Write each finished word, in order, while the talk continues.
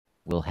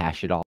We'll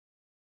hash it all.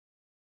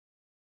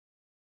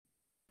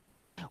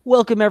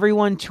 Welcome,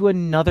 everyone, to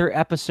another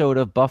episode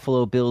of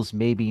Buffalo Bills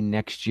Maybe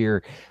Next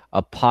Year,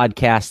 a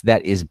podcast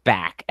that is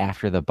back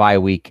after the bye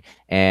week,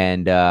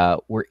 and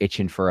we're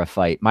itching for a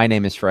fight. My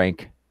name is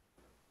Frank.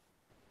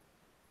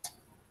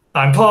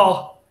 I'm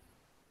Paul.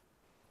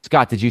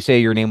 Scott, did you say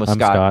your name was I'm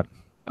Scott?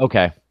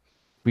 Okay.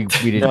 We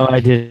didn't. No, I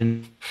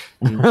didn't.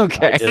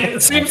 Okay.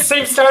 Same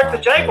start the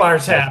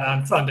Jaguars had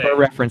on Sunday. For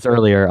reference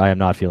earlier, I am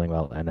not feeling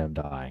well and I'm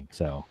dying.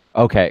 So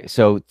okay.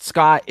 So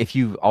Scott, if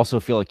you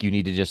also feel like you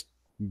need to just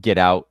get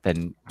out,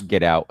 then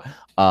get out.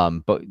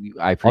 But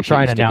I appreciate I'll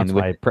try and you announce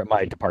with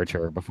my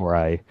departure before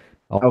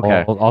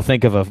I'll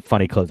think of a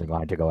funny closing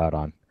line to go out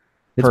on.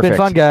 It's Perfect. been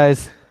fun,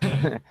 guys.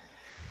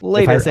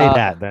 Later, if I say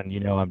that, then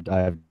you know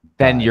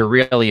then you're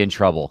really in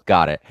trouble.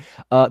 Got it.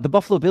 The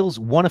Buffalo Bills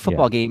won a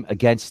football game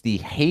against the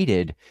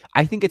hated,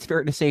 I think it's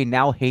fair to say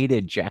now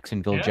hated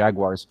Jacksonville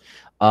Jaguars.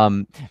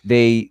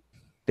 They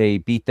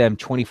beat them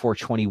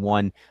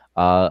 24-21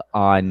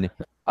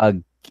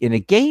 in a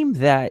game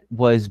that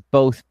was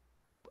both,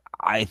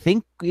 I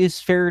think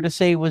is fair to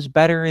say, was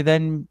better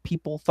than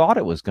people thought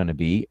it was going to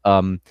be.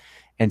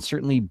 And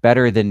certainly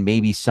better than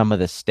maybe some of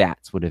the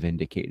stats would have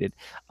indicated.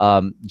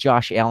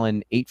 Josh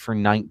Allen, 8 for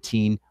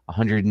 19,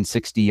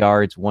 160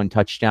 yards, 1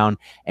 touchdown.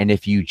 And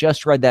if you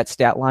just read that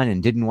stat line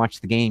and didn't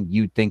watch the game,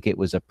 you'd think it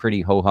was a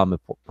pretty ho-hum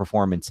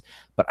performance.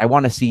 But I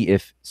want to see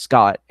if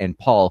Scott and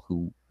Paul,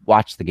 who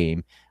watched the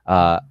game,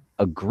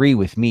 agree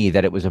with me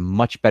that it was a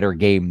much better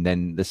game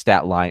than the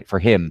stat line, for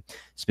him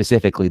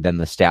specifically, than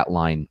the stat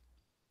line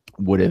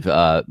would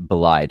have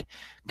belied.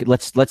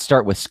 Let's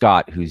start with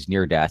Scott, who's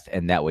near death,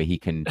 and that way he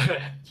can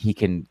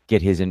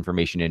get his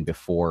information in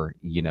before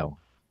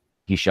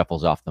he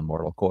shuffles off the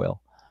mortal coil.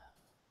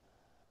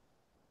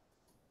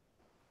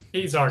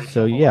 He's already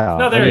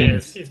No, there he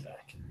is. He's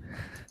back.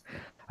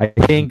 I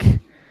think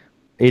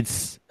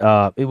it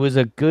was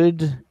a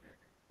good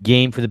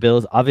game for the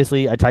Bills.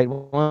 Obviously, a tight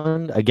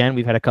one. Again,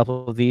 we've had a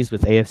couple of these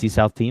with AFC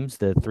South teams.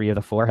 The 3 of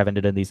the 4 have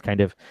ended in these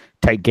kind of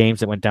tight games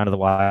that went down to the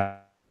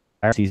wire.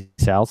 AFC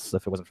South,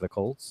 if it wasn't for the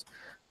Colts.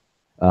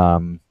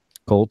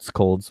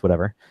 Colds,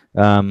 whatever.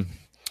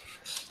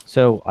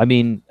 So, I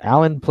mean,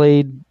 Allen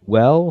played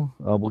well.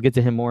 We'll get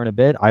to him more in a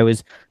bit. I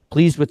was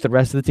pleased with the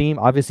rest of the team.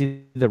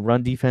 Obviously, the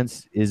run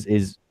defense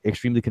is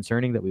extremely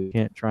concerning that we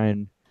can't try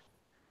and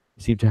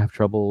seem to have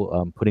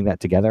trouble putting that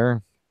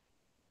together.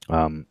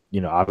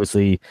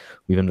 Obviously,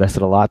 we've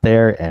invested a lot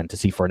there, and to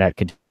see Fournette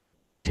continue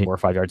 4 or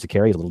 5 yards to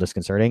carry is a little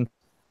disconcerting.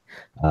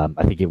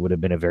 I think it would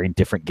have been a very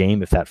different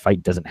game if that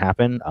fight doesn't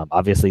happen.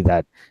 Obviously,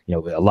 that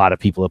a lot of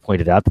people have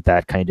pointed out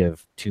that kind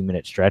of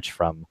 2-minute stretch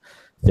from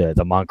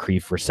the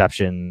Moncrief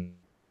reception,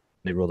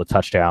 they ruled a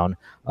touchdown,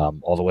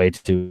 all the way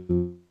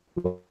to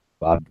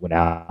when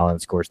Allen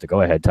scores the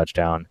go-ahead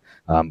touchdown.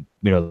 5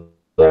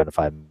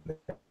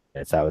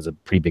 minutes, that was a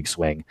pretty big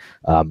swing.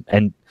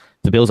 And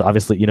the Bills,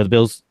 obviously, the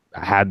Bills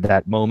had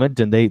that moment,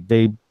 and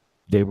they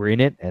were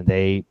in it, and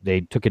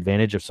they took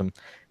advantage of some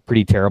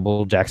pretty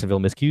terrible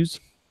Jacksonville miscues.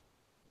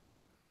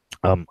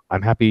 I'm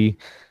happy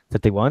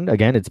that they won.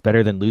 Again, it's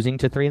better than losing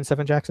to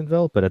 3-7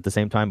 Jacksonville, but at the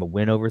same time, a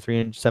win over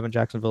 3-7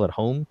 Jacksonville at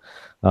home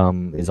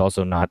is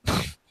also not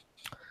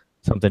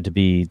something to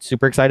be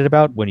super excited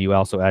about. When you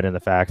also add in the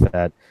fact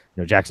that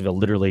Jacksonville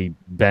literally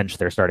benched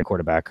their starting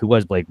quarterback, who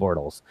was Blake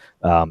Bortles,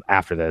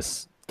 after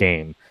this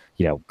game.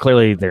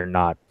 Clearly they're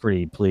not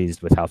pretty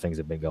pleased with how things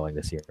have been going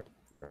this year.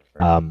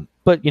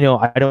 But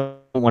I don't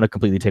want to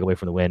completely take away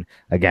from the win.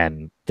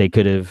 Again, they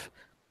could have.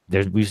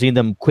 We've seen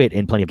them quit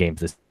in plenty of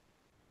games this.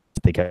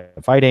 They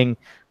kept fighting.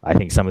 I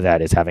think some of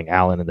that is having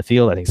Allen in the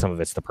field. I think some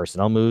of it's the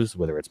personnel moves,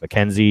 whether it's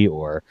McKenzie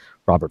or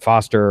Robert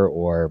Foster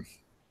or,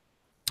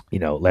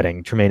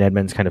 letting Tremaine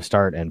Edmonds kind of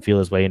start and feel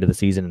his way into the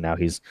season. And now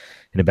he's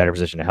in a better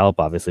position to help.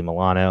 Obviously,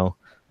 Milano,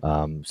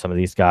 some of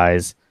these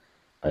guys,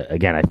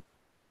 again, I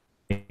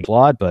think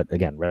flawed, but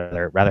again,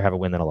 rather have a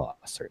win than a loss,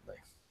 certainly.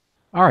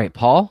 All right,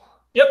 Paul.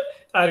 Yep,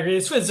 I agree.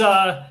 This was,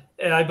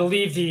 I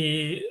believe,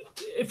 the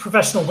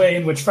professional way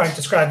in which Frank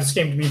described this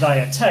game to me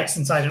via text,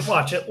 since I didn't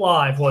watch it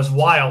live, was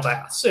wild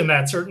ass. And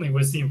that certainly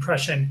was the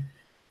impression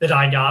that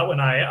I got when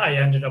I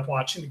ended up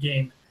watching the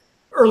game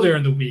earlier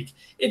in the week.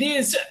 It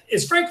is,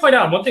 as Frank pointed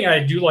out, one thing I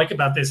do like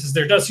about this is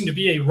there does seem to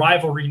be a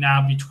rivalry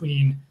now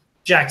between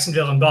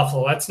Jacksonville and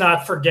Buffalo. Let's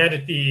not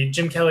forget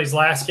Jim Kelly's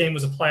last game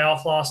was a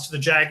playoff loss to the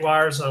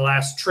Jaguars. The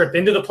last trip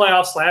into the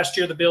playoffs last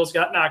year, the Bills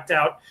got knocked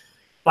out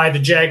by the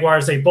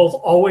Jaguars. They both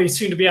always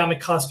seem to be on the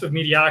cusp of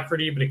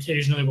mediocrity, but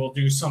occasionally will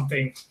do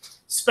something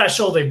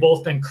special. They've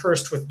both been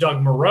cursed with Doug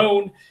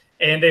Marrone,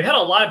 and they've had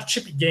a lot of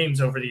chippy games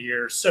over the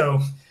years. So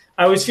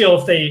I always feel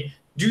if they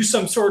do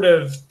some sort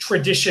of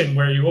tradition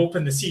where you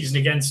open the season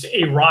against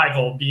a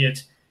rival, be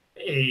it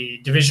a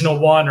divisional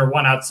one or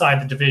one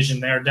outside the division,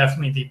 they're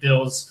definitely the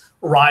Bills'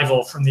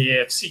 rival from the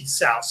AFC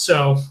South.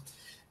 So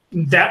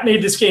that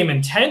made this game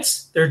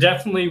intense. There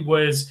definitely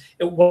was,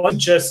 it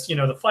wasn't just,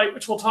 the fight,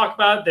 which we'll talk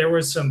about. There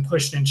was some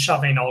pushing and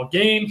shoving all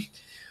game.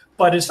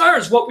 But as far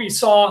as what we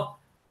saw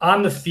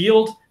on the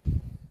field,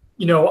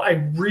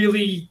 I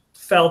really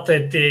felt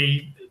that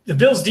the the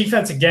Bills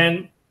defense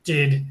again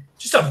did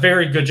just a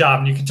very good job.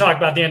 And you can talk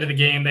about the end of the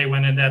game. They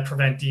went in that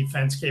prevent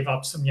defense, gave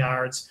up some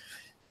yards.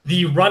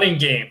 The running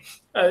game,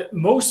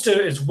 most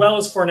as well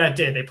as Fournette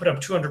did, they put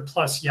up 200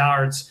 plus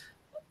yards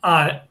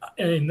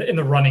in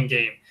the running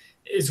game,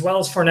 as well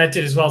as Fournette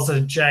did, as well as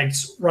the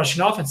Jags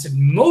rushing offense. And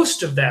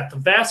most of that, the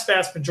vast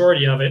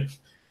majority of it,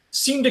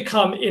 seemed to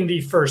come in the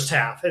first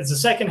half. As the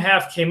second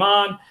half came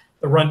on,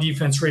 the run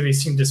defense really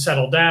seemed to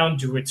settle down,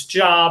 do its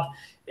job,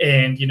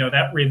 and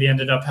that really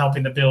ended up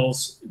helping the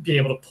Bills be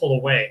able to pull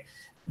away.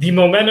 The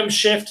momentum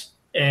shift,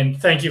 and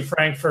thank you,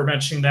 Frank, for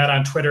mentioning that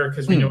on Twitter,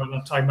 because we know I'm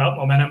talking about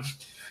momentum.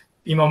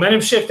 The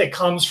momentum shift that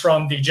comes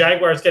from the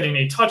Jaguars getting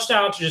a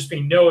touchdown to just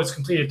being it's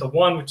completed the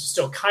one, which is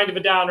still kind of a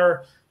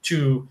downer,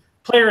 to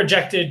player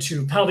ejected,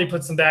 to penalty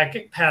puts them back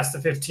past the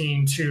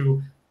 15,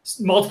 to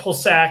multiple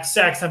sacks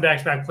on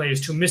back-to-back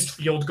plays, to missed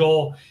field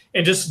goal,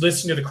 and just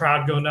listening to the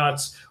crowd go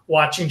nuts,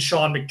 watching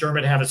Sean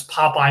McDermott have his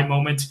Popeye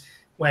moment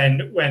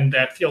when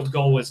that field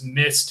goal was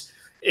missed,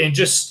 and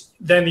just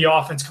then the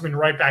offense coming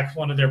right back to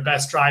one of their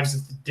best drives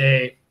of the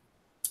day.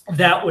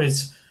 That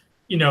was,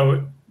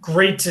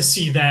 great to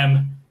see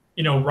them,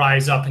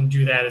 rise up and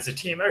do that as a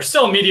team. They're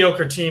still a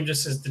mediocre team,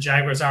 just as the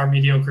Jaguars are a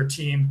mediocre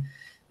team.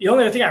 The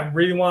only other thing I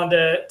really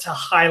wanted to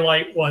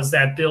highlight was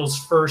that Bills'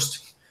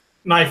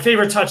 my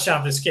favorite touchdown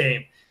of this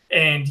game.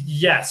 And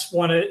yes,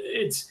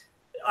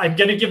 I'm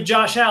going to give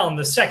Josh Allen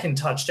the second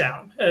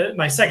touchdown,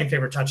 my second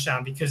favorite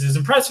touchdown, because as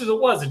impressive as it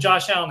was that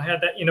Josh Allen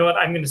had that,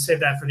 I'm going to save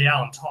that for the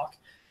Allen talk.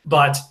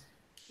 But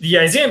the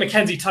Isaiah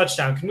McKenzie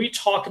touchdown, can we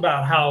talk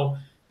about how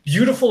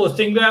beautiful a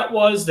thing that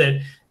was,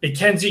 that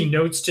McKenzie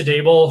notes to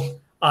Dable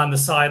on the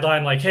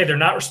sideline, like, hey, they're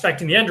not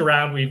respecting the end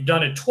around. We've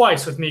done it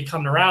twice with me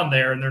coming around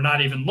there, and they're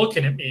not even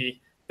looking at me.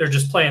 They're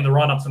just playing the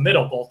run up the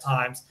middle both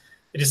times.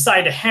 They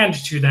decided to hand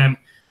it to them.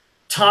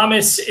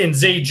 Thomas and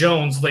Zay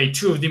Jones laid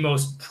two of the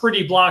most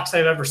pretty blocks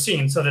I've ever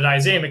seen, so that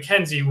Isaiah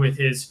McKenzie, with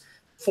his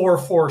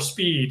 4.4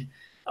 speed,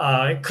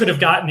 could have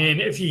gotten in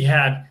if he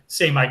had,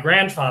 say, my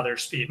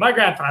grandfather's speed. My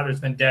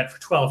grandfather's been dead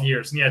for 12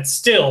 years, and yet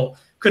still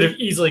could have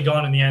easily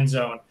gone in the end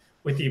zone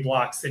with the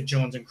blocks that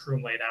Jones and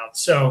Kroom laid out.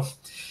 So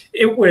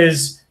it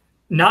was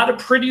not a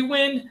pretty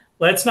win.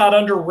 Let's not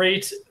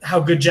underrate how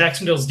good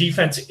Jacksonville's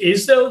defense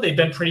is, though. They've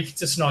been pretty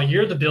consistent all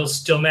year. The Bills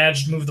still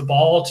managed to move the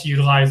ball to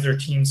utilize their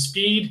team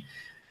speed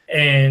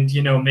and,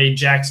 made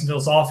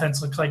Jacksonville's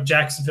offense look like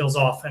Jacksonville's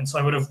offense. So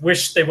I would have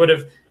wished they would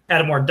have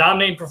had a more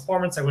dominating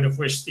performance. I would have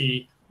wished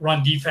the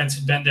run defense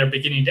had been there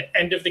beginning to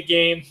end of the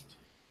game.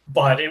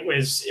 But it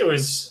was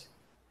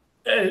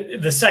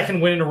the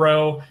second win in a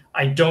row.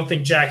 I don't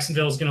think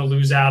Jacksonville is going to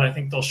lose out. I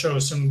think they'll show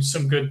some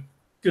good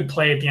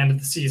play at the end of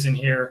the season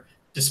here,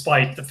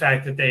 despite the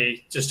fact that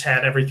they just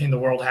had everything in the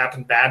world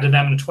happen bad to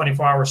them in a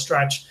 24-hour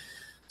stretch.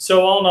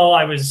 So all in all,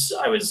 I was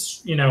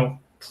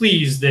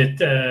pleased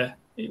that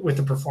with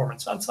the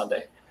performance on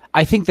Sunday.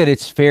 I think that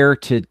it's fair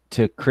to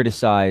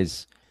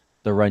criticize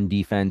the run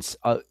defense.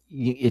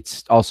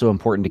 It's also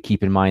important to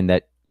keep in mind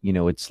that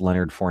it's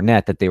Leonard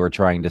Fournette that they were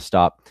trying to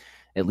stop,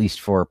 at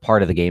least for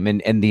part of the game,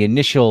 and the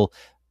initial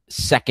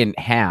second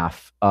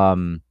half.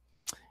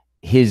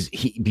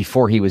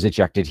 Before he was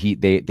ejected,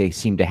 they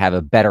seemed to have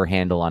a better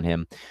handle on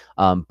him.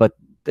 But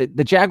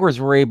the Jaguars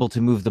were able to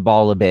move the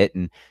ball a bit,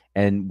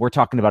 and we're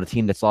talking about a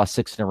team that's lost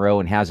 6 in a row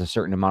and has a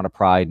certain amount of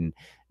pride. And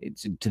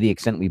it's, to the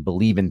extent we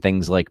believe in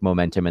things like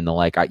momentum and the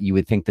like, you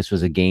would think this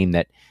was a game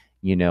that,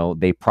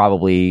 they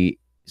probably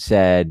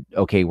said,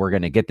 okay, we're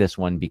going to get this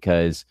one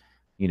because,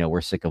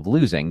 we're sick of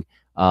losing.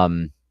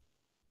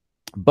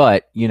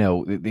 But I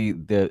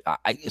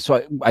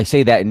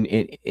say that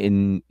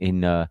in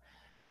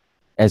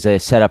as a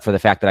setup for the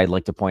fact that I'd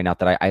like to point out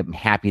that I'm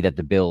happy that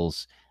the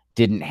Bills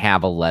didn't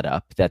have a let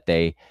up, that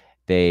they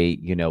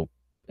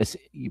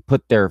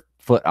put their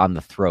foot on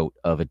the throat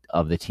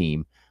of the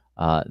team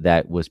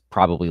that was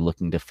probably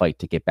looking to fight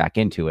to get back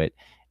into it.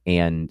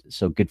 And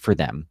so good for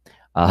them.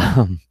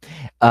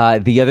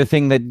 The other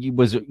thing that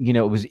was,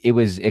 it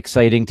was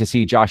exciting to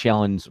see Josh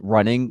Allen's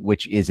running,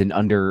 which is an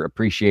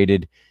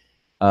underappreciated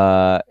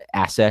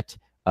asset,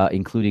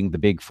 including the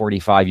big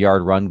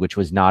 45-yard run, which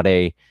was not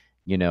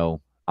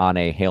on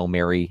a Hail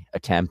Mary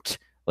attempt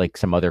like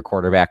some other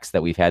quarterbacks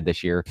that we've had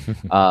this year.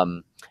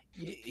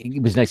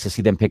 It was nice to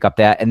see them pick up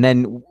that. And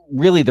then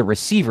really the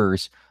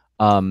receivers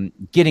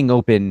getting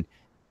open.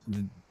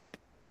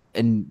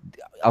 And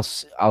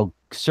I'll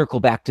circle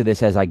back to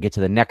this as I get to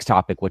the next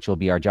topic, which will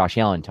be our Josh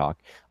Allen talk.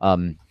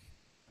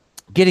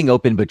 Getting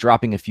open, but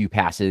dropping a few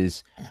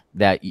passes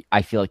that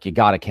I feel like you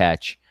got to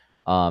catch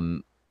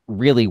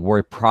really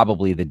were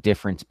probably the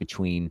difference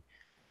between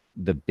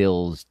the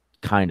Bills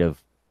kind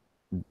of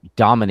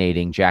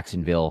dominating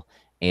Jacksonville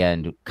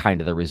and kind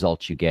of the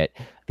results you get.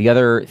 The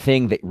other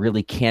thing that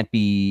really can't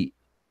be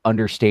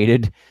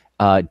understated,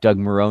 Doug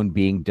Marrone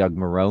being Doug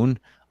Marrone,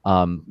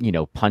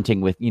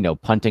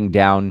 punting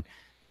down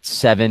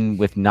 7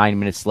 with 9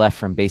 minutes left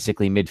from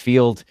basically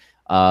midfield,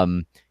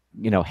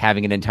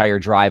 having an entire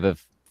drive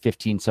of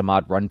 15 some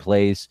odd run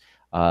plays.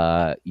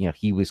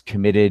 He was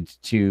committed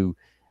to,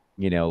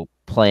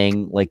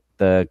 playing like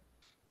the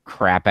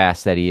crap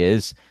ass that he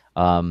is.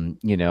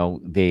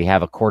 They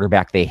have a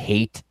quarterback they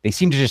hate. They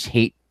seem to just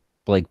hate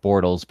Blake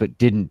Bortles, but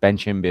didn't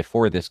bench him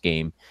before this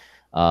game.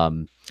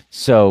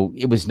 So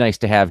it was nice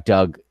to have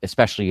Doug,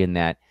 especially in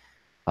that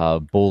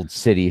Bold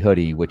City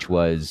hoodie, which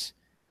was,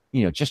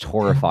 just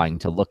horrifying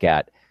to look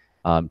at.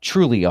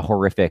 Truly a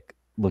horrific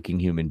looking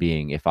human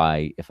being, if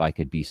I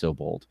could be so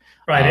bold.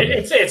 Right.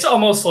 It's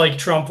almost like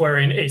Trump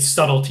wearing a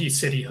Subtlety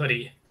City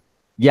hoodie.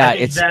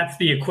 Yeah, that's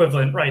the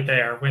equivalent right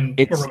there when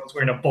Maroon's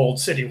wearing a Bold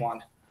City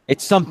one.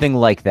 It's something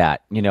like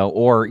that,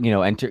 or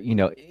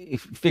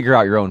figure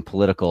out your own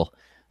political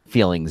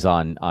feelings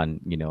on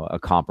a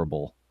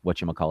comparable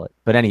whatchamacallit.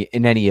 But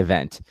in any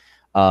event,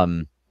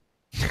 there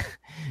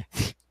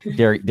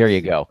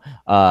you go.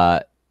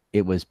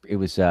 It was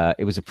a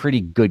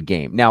pretty good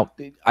game. Now,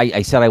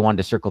 I said I wanted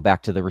to circle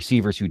back to the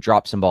receivers who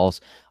dropped some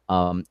balls.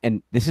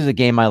 And this is a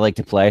game I like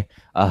to play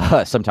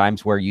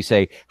sometimes, where you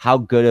say, how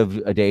good of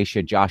a day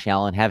should Josh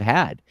Allen have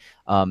had?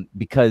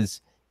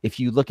 Because if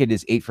you look at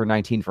his 8 for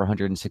 19 for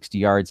 160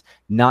 yards,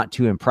 not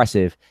too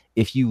impressive.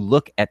 If you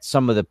look at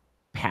some of the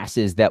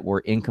passes that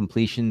were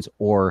incompletions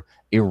or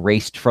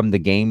erased from the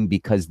game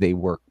because they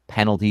were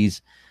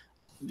penalties,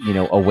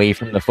 away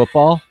from the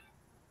football,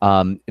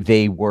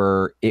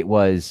 it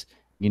was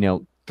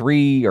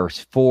 3 or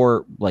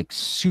 4 like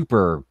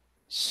super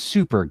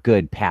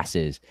good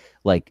passes,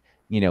 like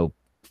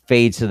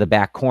fades to the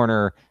back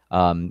corner,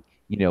 the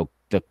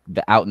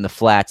out in the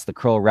flats, the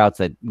curl routes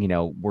that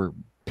were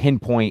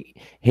pinpoint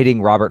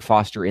hitting Robert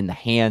Foster in the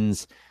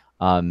hands,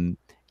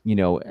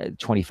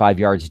 25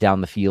 yards down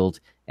the field,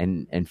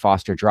 and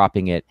Foster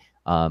dropping it.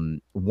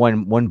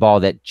 One ball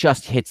that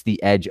just hits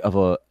the edge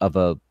of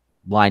a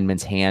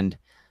lineman's hand,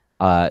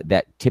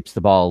 that tips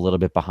the ball a little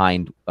bit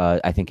behind.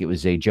 I think it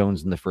was Zay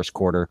Jones in the first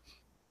quarter.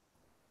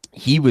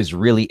 He was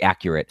really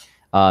accurate.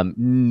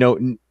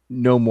 No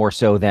more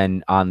so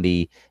than on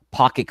the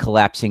pocket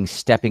collapsing,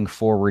 stepping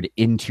forward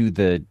into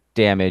the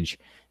damage,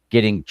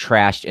 getting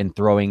trashed, and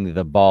throwing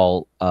the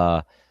ball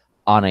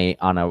on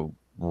a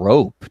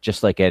rope,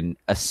 just like an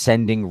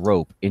ascending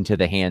rope, into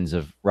the hands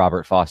of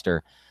Robert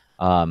Foster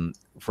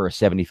for a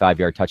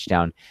 75-yard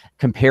touchdown.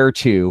 Compare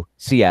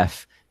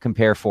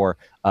for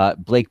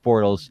Blake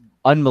Bortles,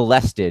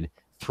 unmolested,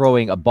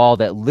 throwing a ball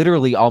that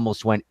literally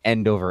almost went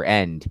end over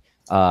end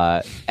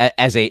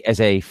as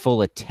a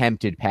full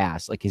attempted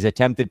pass. Like, his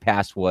attempted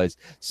pass was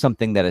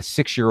something that a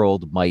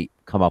 6-year-old might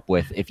come up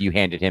with if you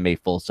handed him a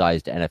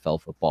full-sized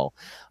NFL football.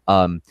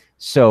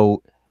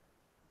 So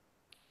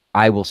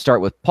I will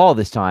start with Paul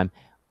this time.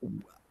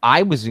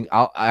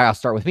 I'll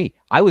start with me.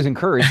 I was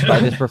encouraged by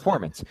this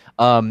performance.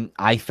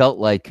 I felt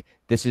like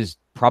this is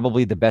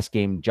probably the best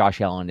game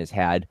Josh Allen has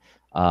had,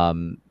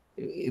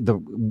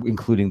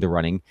 including the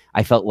running.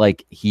 I felt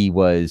like he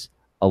was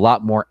a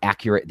lot more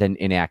accurate than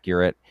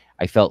inaccurate.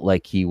 I felt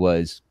like he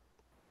was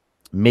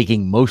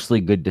making mostly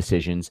good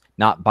decisions,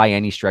 not by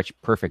any stretch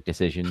perfect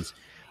decisions.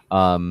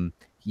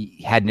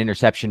 He had an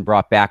interception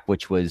brought back,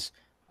 which was,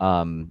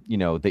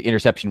 the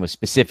interception was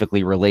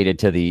specifically related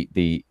to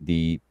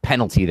the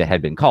penalty that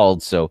had been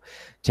called. So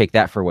take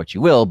that for what you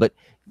will. But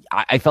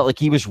I felt like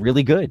he was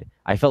really good.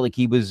 I felt like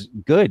he was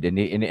good,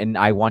 and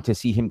I want to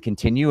see him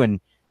continue.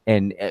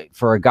 And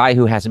for a guy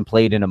who hasn't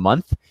played in a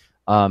month,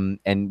 and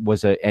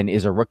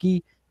is a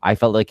rookie, I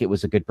felt like it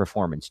was a good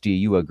performance. Do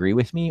you agree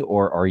with me,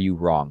 or are you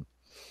wrong?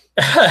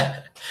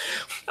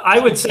 I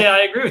would say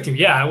I agree with you.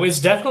 Yeah, it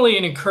was definitely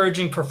an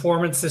encouraging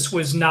performance. This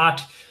was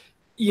not,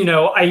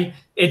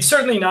 it's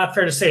certainly not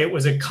fair to say it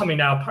was a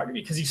coming out party,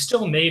 because he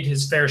still made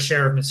his fair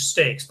share of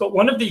mistakes. But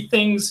one of the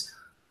things,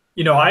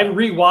 I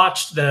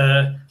rewatched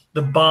the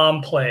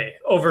bomb play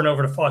over and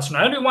over to Foster.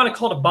 And I don't even want to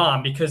call it a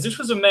bomb, because this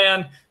was a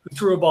man who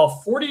threw a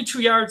ball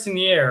 42 yards in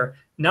the air,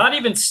 not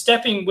even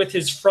stepping with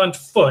his front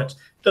foot,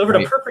 delivered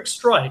a perfect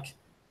strike.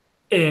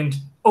 And,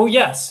 oh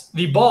yes,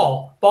 the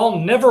ball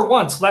never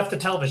once left the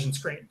television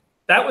screen.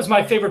 That was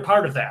my favorite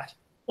part of that.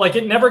 Like,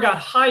 it never got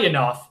high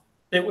enough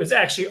that it was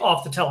actually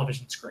off the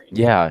television screen.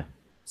 Yeah.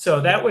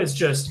 So that was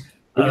just...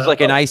 It was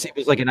like an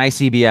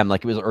ICBM.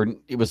 Like,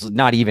 it was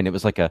not even. It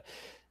was like a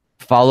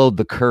followed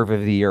the curve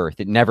of the earth.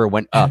 It never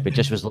went up. It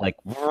just was like...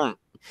 It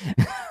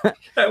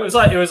was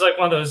like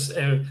one of those,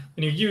 when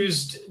you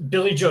used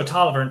Billy Joe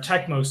Tolliver in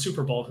Tecmo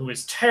Super Bowl, who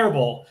was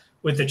terrible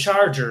with the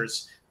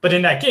Chargers, but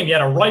in that game he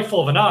had a rifle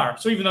of an arm.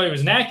 So even though he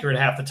was inaccurate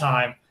half the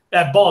time,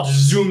 that ball just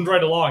zoomed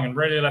right along and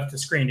right left the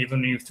screen,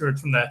 even when you threw it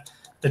from the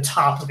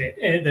top of it,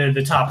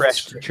 the top of the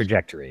screen.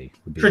 Trajectory.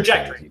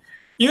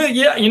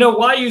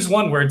 Why use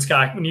one word,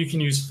 Scott, when you can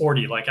use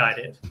 40 like I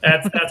did?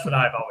 That's what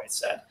I've always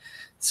said.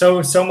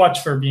 So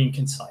much for being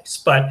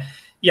concise. But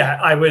yeah,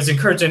 I was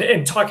encouraged,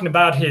 and talking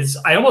about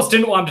I almost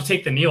didn't want him to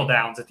take the kneel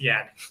downs at the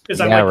end,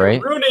 because I'm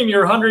You're ruining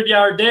your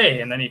 100-yard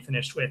day. And then he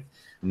finished with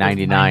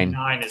 99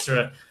 as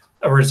a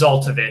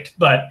result of it.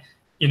 But,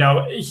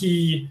 there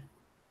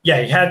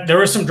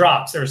were some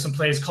drops. There were some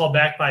plays called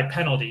back by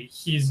penalty.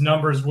 His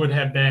numbers would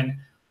have been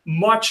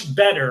much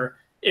better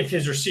if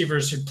his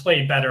receivers had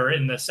played better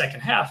in the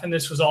second half. And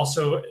this was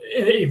also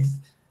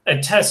a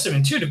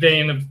testament too to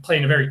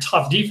playing a very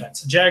tough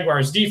defense. The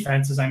Jaguars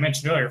defense, as I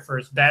mentioned earlier, for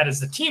as bad as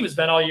the team has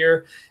been all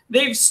year,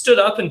 they've stood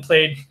up and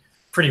played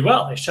pretty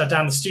well. They shut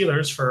down the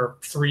Steelers for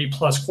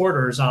 3+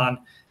 quarters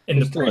in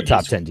the still a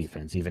top 10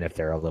 defense, even if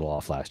they're a little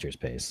off last year's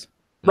pace.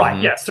 Right.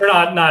 Mm-hmm. Yes, they're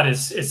not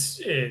as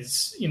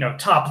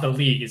top of the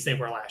league as they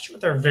were last year,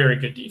 but they're a very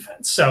good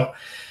defense. So,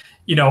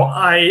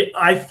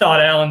 I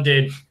thought Allen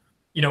did,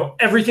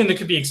 everything that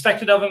could be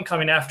expected of him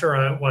coming after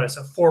a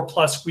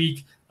 4+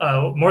 week,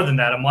 more than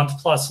that, a month+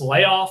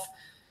 layoff.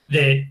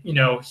 That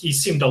he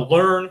seemed to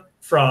learn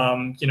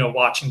from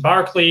watching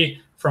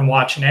Barkley, from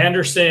watching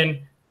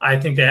Anderson. I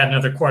think they had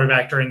another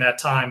quarterback during that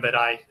time, but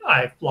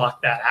I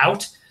blocked that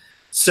out.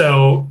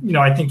 So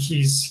I think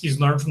he's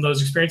learned from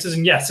those experiences.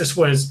 And yes, this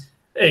was.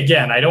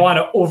 Again, I don't want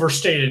to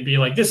overstate it and be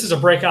like, this is a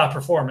breakout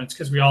performance,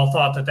 because we all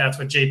thought that that's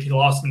what J.P.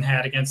 Losman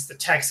had against the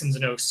Texans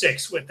in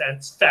 2006 with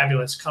that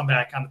fabulous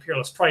comeback on the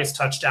Peerless Price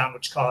touchdown,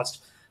 which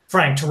caused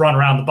Frank to run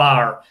around the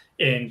bar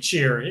and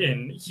cheer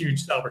in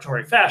huge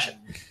celebratory fashion.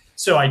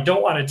 So I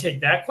don't want to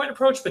take that quite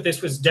approach, but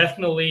this was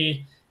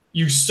definitely,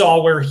 you saw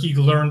where he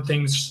learned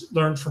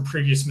from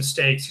previous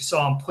mistakes. You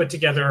saw him put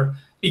together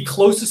the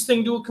closest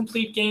thing to a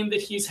complete game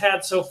that he's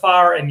had so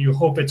far, and you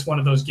hope it's one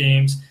of those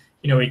games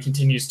he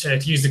continues to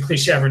use the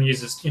cliche everyone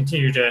uses,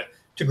 continue to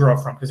grow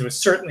from, because it was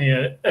certainly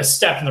a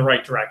step in the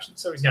right direction.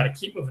 So he's got to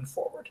keep moving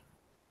forward.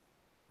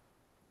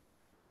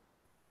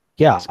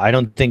 Yeah, I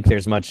don't think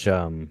there's much.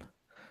 I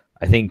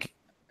think,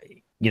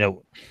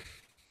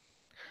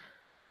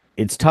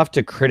 it's tough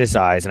to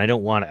criticize, and I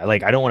don't want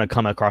to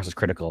come across as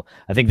critical.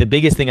 I think the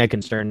biggest thing I'm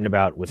concerned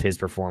about with his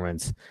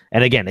performance,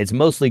 and again, it's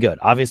mostly good.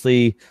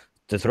 Obviously,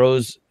 the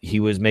throws he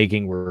was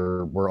making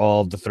were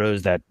all the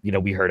throws that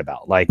we heard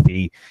about, like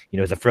the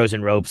the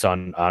frozen ropes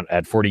on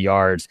at 40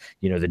 yards,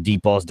 the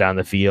deep balls down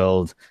the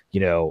field,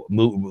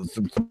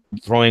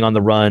 throwing on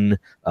the run.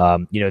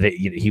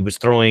 He was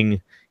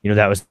throwing,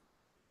 that was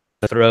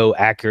the throw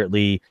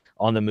accurately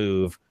on the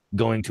move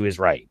going to his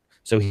right.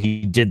 So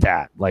he did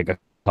that like a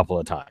couple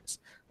of times.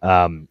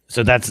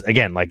 So that's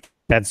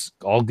that's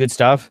all good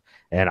stuff.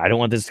 And I don't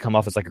want this to come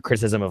off as like a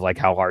criticism of like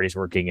how hard he's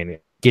working and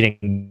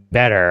getting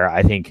better.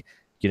 I think,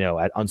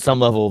 on some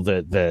level,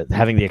 the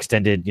having the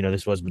extended,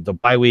 this was the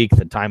bye week,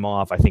 the time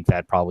off, I think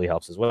that probably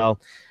helps as well.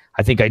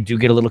 I think I do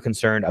get a little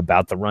concerned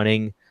about the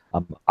running.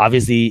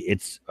 Obviously,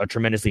 it's a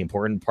tremendously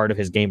important part of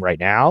his game right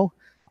now.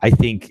 I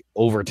think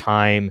over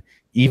time,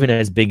 even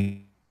as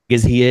big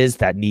as he is,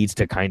 that needs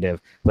to kind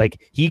of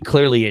he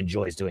clearly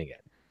enjoys doing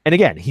it. And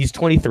again, he's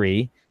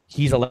 23.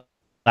 He's allowed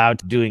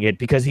to doing it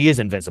because he is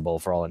invincible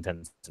for all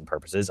intents and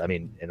purposes. I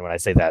mean, and when I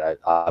say that,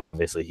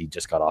 obviously he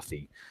just got off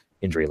the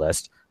injury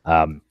list.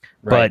 Right.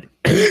 But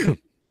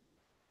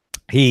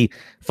he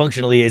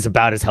functionally is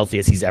about as healthy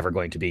as he's ever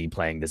going to be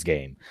playing this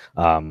game.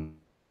 Kind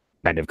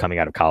of coming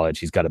out of college,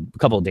 he's got a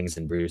couple of dings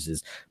and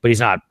bruises, but he's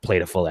not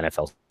played a full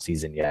NFL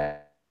season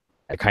yet.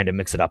 I kind of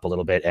mix it up a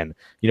little bit. And,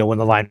 when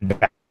the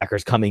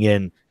linebacker's coming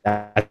in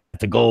at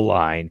the goal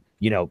line,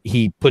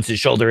 he puts his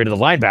shoulder into the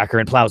linebacker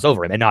and plows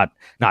over him, and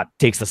not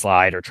takes the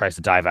slide or tries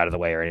to dive out of the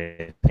way or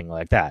anything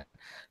like that.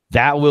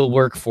 That will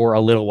work for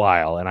a little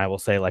while. And I will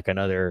say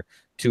another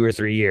 2 or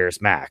 3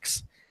 years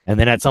max. And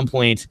then at some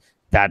point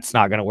that's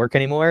not going to work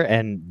anymore.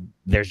 And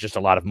there's just a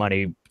lot of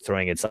money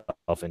throwing itself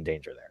in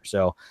danger there.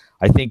 So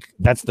I think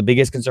that's the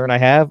biggest concern I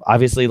have.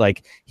 Obviously,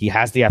 he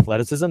has the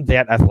athleticism,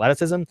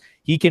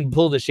 he can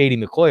pull the Shady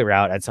McCoy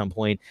route at some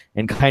point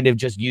and kind of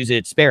just use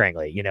it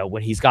sparingly.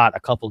 When he's got a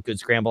couple good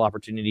scramble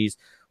opportunities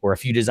or a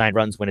few design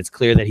runs, when it's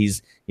clear that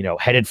he's,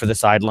 headed for the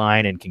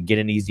sideline and can get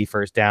an easy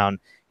first down,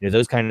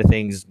 those kind of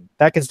things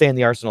that can stay in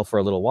the arsenal for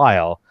a little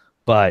while.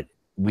 But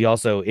we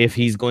also, if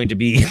he's going to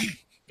be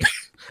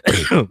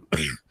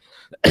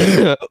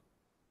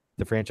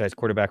the franchise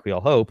quarterback we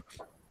all hope,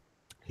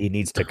 he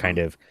needs to kind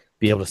of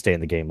be able to stay in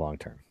the game long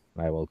term.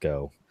 I will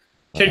go.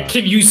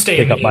 Can you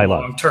stay in the game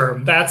long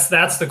term? That's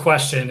the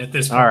question at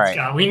this point, all right.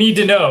 Scott. We need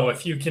to know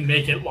if you can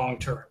make it long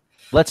term.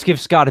 Let's give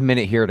Scott a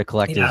minute here to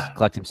collect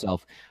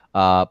himself.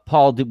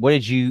 Paul, what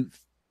did you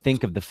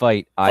think of the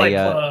fight?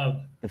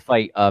 The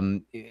fight.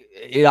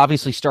 It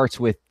obviously starts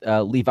with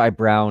Levi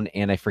Brown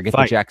and I forget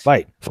the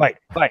Jackson. Fight.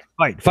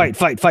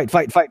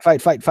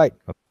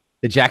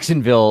 The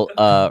Jacksonville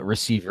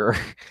receiver,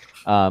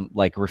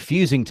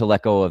 refusing to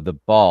let go of the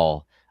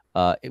ball,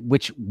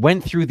 which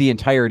went through the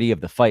entirety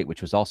of the fight,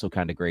 which was also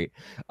kind of great.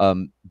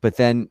 But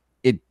then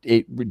it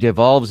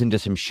devolves into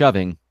some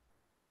shoving,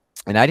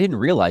 and I didn't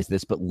realize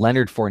this, but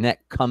Leonard Fournette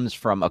comes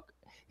from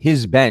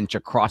his bench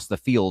across the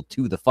field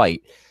to the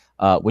fight.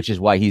 Which is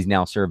why he's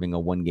now serving a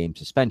 1-game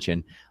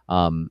suspension,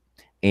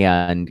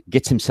 and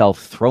gets himself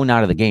thrown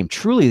out of the game.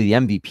 Truly the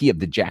MVP of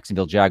the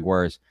Jacksonville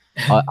Jaguars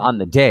on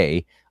the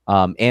day,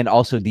 and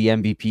also the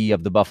MVP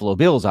of the Buffalo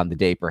Bills on the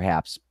day,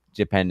 perhaps,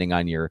 depending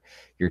on your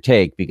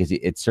take, because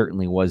it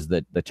certainly was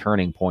the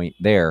turning point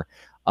there.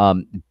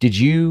 Did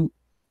you?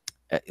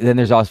 Then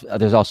there's also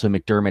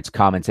McDermott's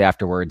comments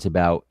afterwards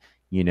about,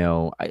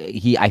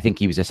 I think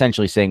he was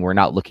essentially saying we're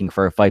not looking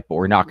for a fight, but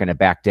we're not going to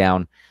back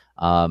down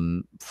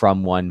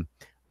from one.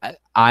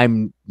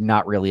 I'm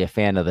not really a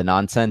fan of the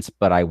nonsense,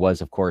 but I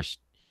was, of course,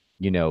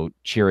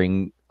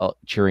 cheering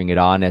it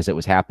on as it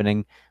was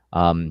happening.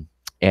 And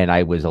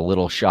I was a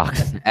little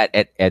shocked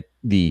at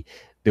the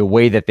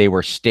way that they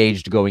were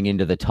staged going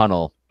into the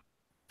tunnel,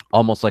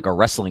 almost like a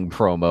wrestling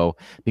promo,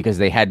 because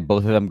they had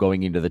both of them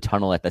going into the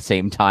tunnel at the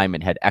same time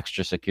and had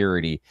extra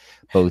security,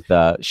 both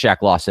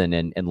Shaq Lawson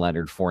and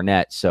Leonard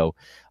Fournette. So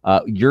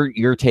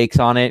your takes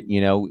on it,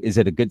 is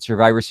it a good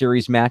Survivor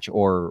Series match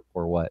or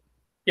what?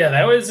 Yeah,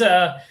 that was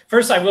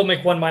first. I will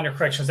make one minor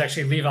correction. It's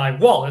actually Levi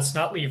Wallace,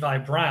 not Levi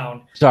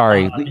Brown.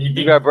 Sorry,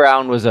 Levi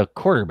Brown was a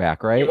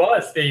quarterback, right? He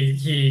was.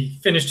 He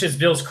finished his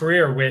Bills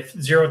career with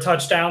 0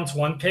 touchdowns,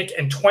 1 pick,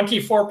 and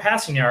 24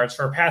 passing yards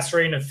for a pass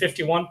rating of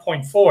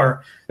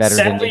 51.4.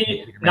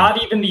 Sadly,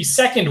 not even the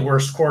second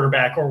worst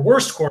quarterback or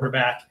worst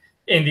quarterback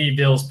in the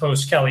Bills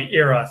post-Kelly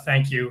era.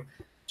 Thank you,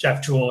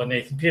 Jeff Toole and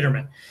Nathan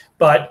Peterman.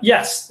 But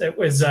yes, it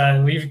was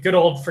good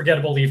old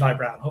forgettable Levi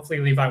Brown. Hopefully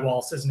Levi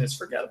Wallace isn't as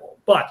forgettable.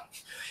 But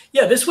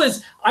yeah,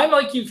 I'm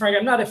like you, Frank.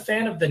 I'm not a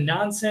fan of the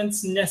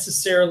nonsense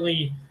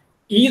necessarily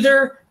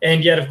either.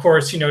 And yet, of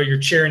course, you're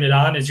cheering it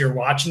on as you're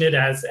watching it,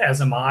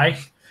 as am I.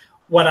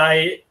 What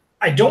I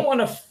don't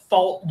want to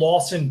fault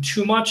Lawson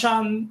too much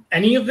on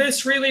any of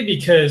this, really,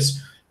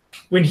 because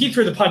when he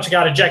threw the punch and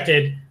got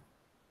ejected,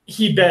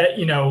 he bet,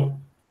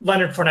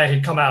 Leonard Fournette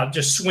had come out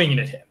just swinging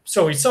at him.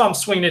 So he saw him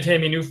swinging at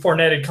him. He knew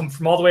Fournette had come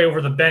from all the way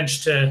over the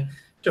bench to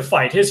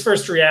fight. His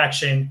first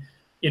reaction,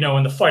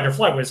 in the fight or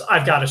flight was,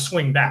 I've got to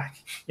swing back.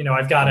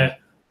 I've got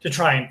to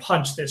try and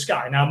punch this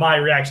guy. Now, my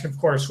reaction, of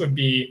course, would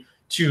be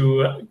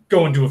to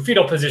go into a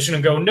fetal position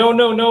and go,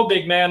 no,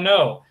 big man,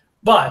 no.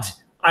 But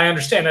I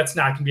understand that's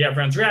not going to be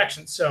everyone's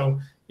reaction. So,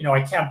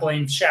 I can't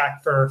blame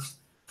Shaq for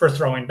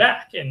throwing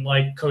back. And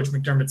like Coach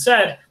McDermott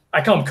said,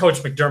 I call him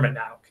Coach McDermott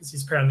now because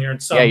he's apparently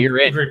earned some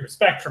degree of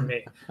respect from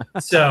me.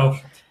 So,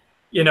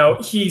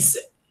 he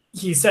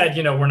said,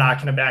 we're not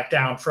going to back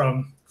down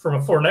from a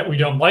Fournette. We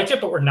don't like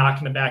it, but we're not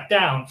going to back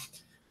down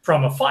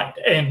from a fight.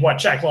 And what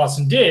Shaq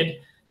Lawson did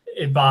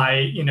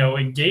by,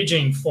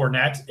 engaging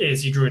Fournette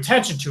is he drew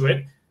attention to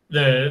it.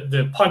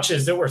 The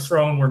punches that were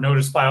thrown were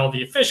noticed by all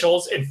the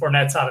officials, and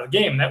Fournette's out of the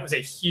game. That was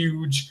a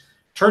huge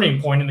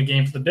turning point in the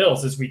game for the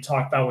Bills, as we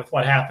talked about with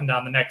what happened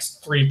on the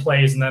next 3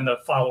 plays and then the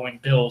following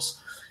Bills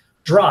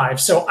drive.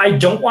 So I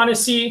don't want to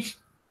see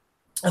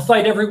a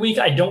fight every week.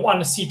 I don't want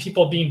to see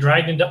people being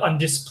dragged into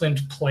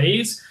undisciplined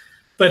plays.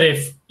 But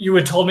if you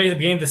had told me at the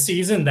beginning of the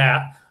season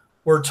that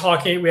we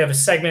have a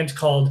segment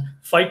called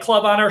Fight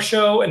Club on our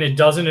show, and it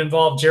doesn't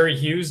involve Jerry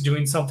Hughes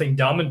doing something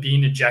dumb and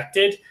being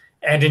ejected,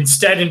 and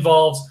instead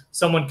involves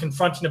someone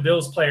confronting a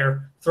Bills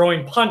player,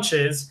 throwing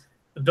punches,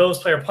 the Bills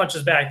player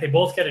punches back, they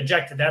both get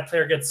ejected, that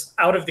player gets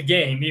out of the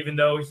game, even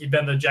though he'd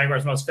been the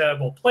Jaguars' most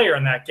valuable player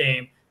in that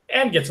game,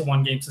 and gets a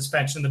 1-game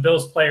suspension. The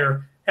Bills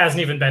player hasn't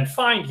even been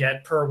fined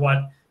yet, per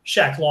what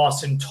Shaq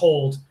Lawson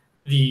told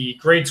the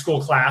grade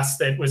school class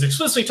that was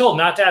explicitly told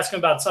not to ask him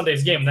about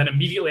Sunday's game, and then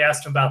immediately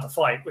asked him about the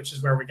fight, which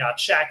is where we got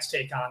Shaq's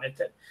take on it,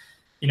 that,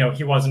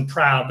 he wasn't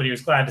proud, but he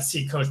was glad to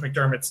see Coach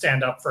McDermott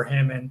stand up for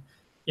him, and,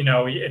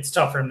 it's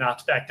tough for him not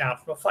to back down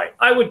from a fight.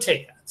 I would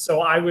take that.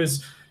 So I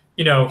was,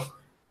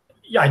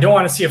 I don't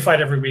want to see a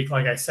fight every week,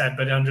 like I said,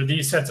 but under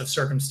these sets of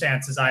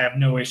circumstances, I have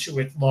no issue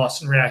with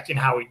Lawson reacting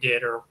how he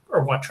did or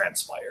what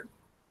transpired.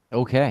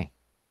 Okay.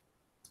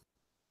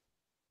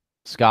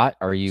 Scott,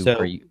 are you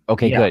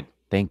okay? Yeah. Good.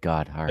 Thank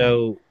God. All right.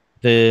 So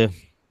the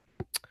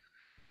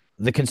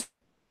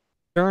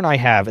concern I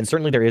have, and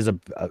certainly there is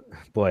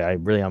boy, I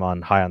really am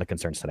on high on the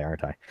concerns today,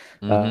 aren't I?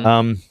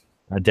 Mm-hmm.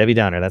 Debbie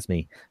Downer, that's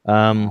me.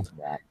 I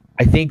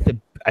think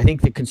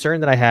the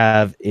concern that I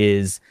have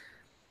is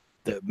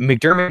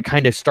McDermott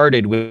kind of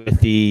started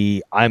with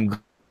the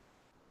I'm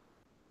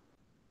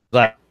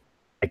glad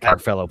like our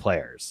fellow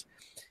players,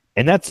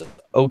 and that's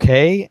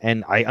okay.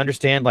 And I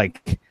understand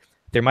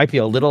there might be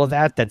a little of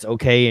that's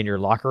okay in your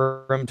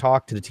locker room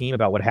talk to the team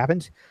about what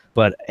happened.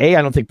 But I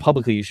don't think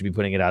publicly you should be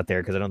putting it out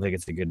there because I don't think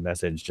it's a good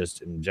message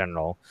just in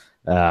general.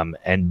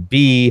 And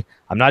B,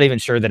 I'm not even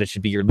sure that it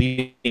should be your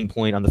leading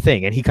point on the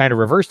thing. And he kind of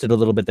reversed it a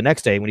little bit the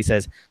next day when he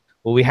says,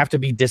 well, we have to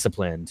be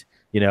disciplined,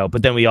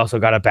 but then we also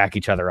got to back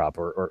each other up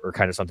or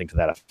kind of something to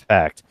that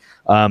effect.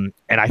 And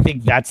I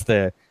think that's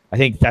the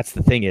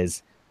thing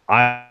is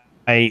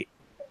I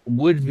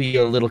would be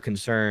a little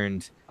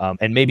concerned.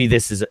 And maybe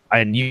this is,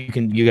 and you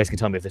guys can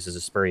tell me if this is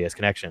a spurious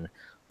connection,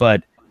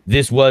 but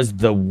this was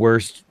the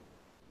worst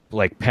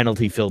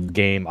penalty filled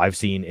game I've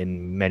seen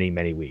in many,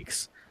 many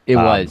weeks. It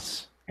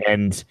was.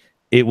 And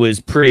it was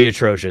pretty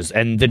atrocious.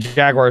 And the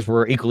Jaguars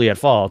were equally at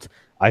fault.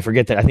 I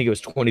forget that. I think it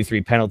was 23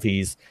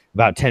 penalties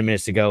about 10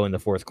 minutes to go in the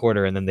fourth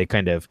quarter. And then the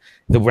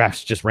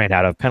refs just ran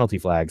out of penalty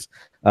flags.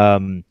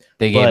 They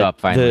gave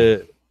up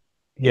finally.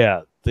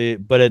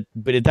 But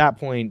at that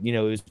point, it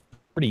was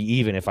pretty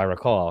even if I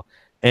recall.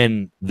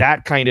 And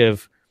that kind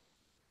of,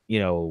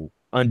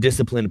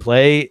 undisciplined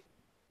play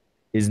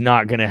is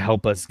not going to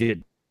help us get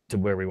to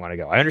where we want to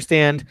go. I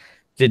understand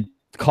the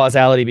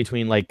causality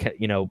between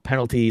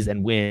penalties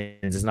and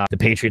wins is not the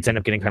Patriots end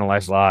up getting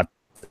penalized a lot.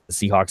 The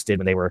Seahawks did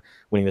when they were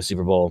winning the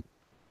Super Bowl.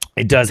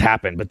 it does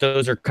happen, but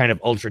those are kind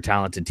of ultra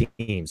talented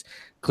teams.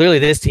 Clearly,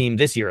 this team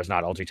this year is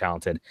not ultra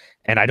talented,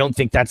 and I don't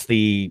think that's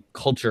the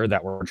culture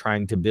that we're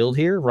trying to build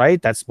here, right?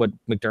 That's what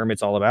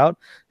McDermott's all about.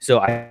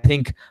 So I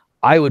think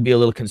I would be a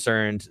little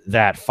concerned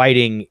that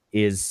fighting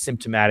is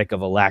symptomatic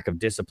of a lack of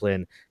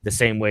discipline, the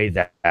same way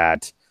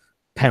that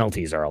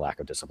penalties are a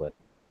lack of discipline.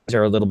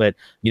 They're a little bit,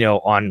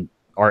 on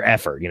our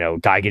effort,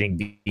 guy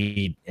getting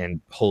beat and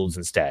holds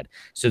instead.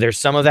 So there's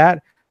some of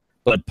that.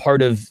 But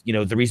part of,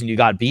 the reason you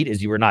got beat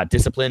is you were not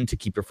disciplined to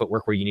keep your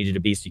footwork where you needed to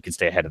be so you could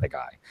stay ahead of the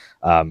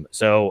guy.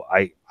 So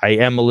I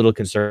am a little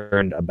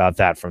concerned about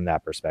that from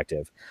that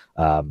perspective,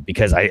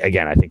 because I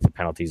think the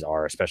penalties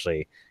are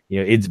especially,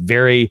 it's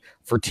very,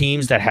 for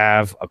teams that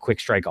have a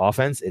quick strike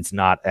offense, it's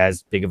not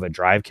as big of a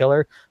drive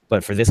killer.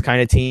 But for this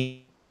kind of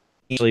team,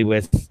 usually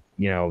with,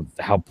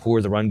 how poor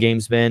the run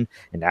game's been,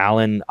 and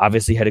Allen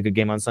obviously had a good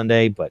game on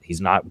Sunday, but we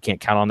can't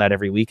count on that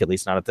every week, at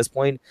least not at this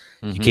point.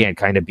 Mm-hmm. You can't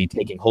kind of be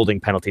taking holding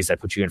penalties that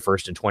put you in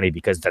 1st and 20,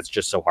 because that's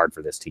just so hard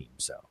for this team.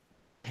 So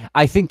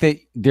I think that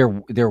there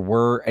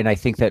were, and I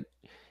think that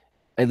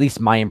at least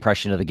my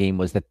impression of the game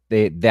was that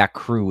that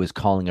crew was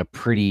calling a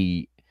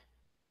pretty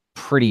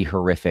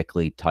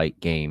horrifically tight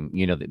game.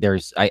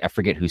 There's, I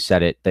forget who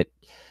said it, that,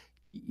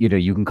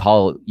 you can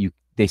call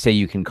they say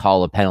you can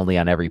call a penalty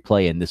on every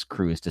play, and this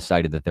crew has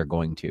decided that they're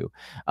going to.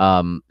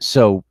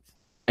 So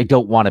I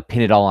don't want to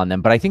pin it all on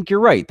them, but I think you're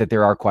right that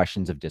there are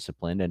questions of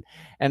discipline,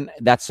 and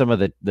that's some of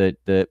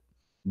the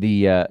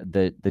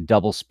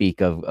double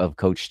speak of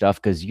coach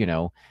stuff, because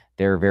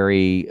they're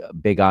very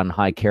big on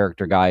high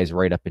character guys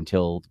right up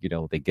until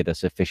they get a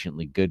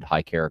sufficiently good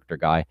high character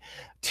guy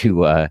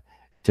to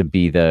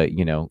be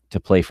the to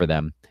play for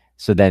them.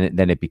 So then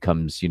it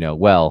becomes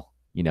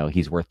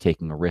he's worth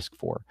taking a risk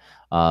for.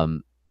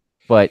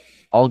 But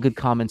all good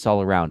comments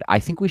all around. I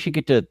think we should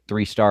get to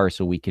 3 stars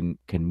so we can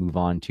move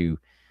on to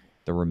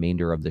the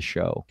remainder of the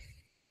show.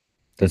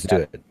 Let's do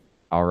it.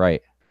 All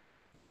right.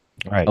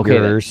 Okay.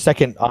 Your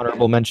second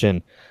honorable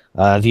mention,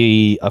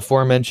 the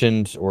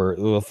aforementioned or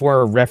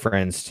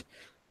aforereferenced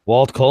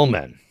Walt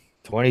Coleman,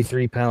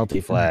 23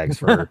 penalty flags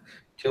for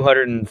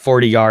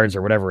 240 yards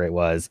or whatever it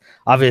was.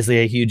 Obviously,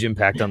 a huge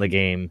impact on the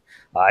game.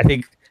 I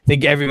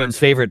think everyone's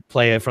favorite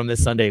play from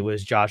this Sunday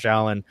was Josh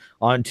Allen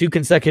on 2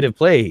 consecutive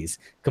plays,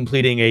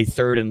 completing a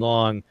 3rd and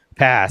long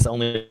pass,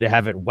 only to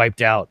have it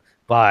wiped out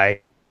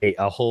by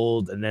a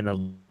hold and then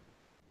a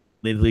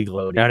legal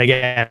load. And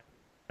again,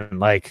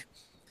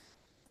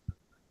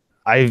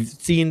 I've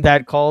seen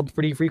that called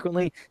pretty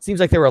frequently. Seems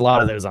like there were a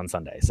lot of those on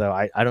Sunday. So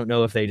I don't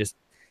know if they just,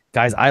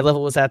 guys' eye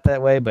level was at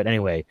that way. But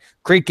anyway,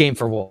 great game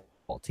for Walt.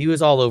 He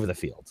was all over the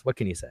field. What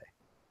can you say?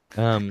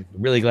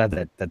 Really glad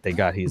that they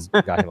got him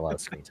a lot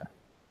of screen time.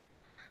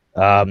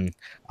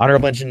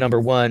 Honorable mention number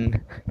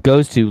 1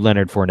 goes to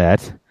Leonard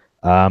Fournette.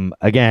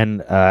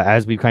 Again,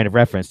 as we kind of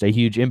referenced, a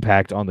huge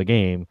impact on the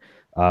game.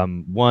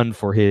 1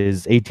 for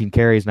his 18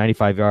 carries,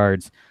 95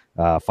 yards,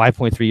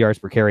 5.3 yards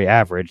per carry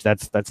average.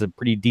 That's a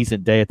pretty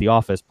decent day at the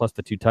office, plus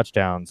the 2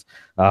 touchdowns.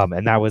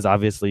 And that was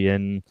obviously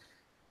in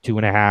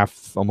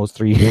 2.5, almost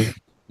 3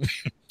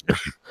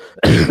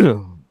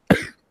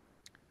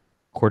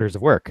 quarters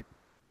of work.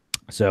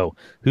 So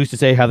who's to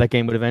say how that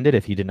game would have ended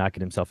if he did not get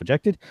himself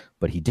ejected?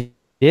 But he did.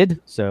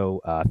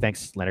 So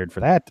thanks, Leonard, for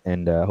that,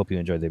 and hope you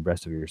enjoy the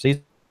rest of your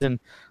season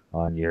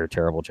on your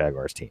terrible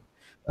Jaguars team.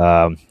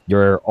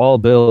 Your all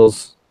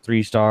Bills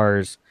 3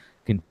 stars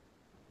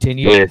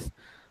continue with.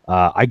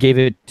 I gave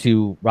it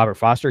to Robert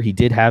Foster. He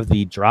did have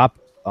the drop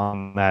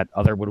on that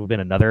other would have been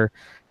another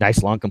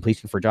nice long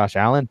completion for Josh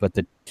Allen, but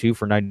the 2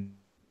 for 9.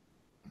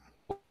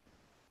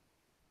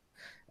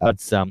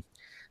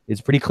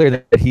 It's pretty clear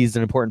that he's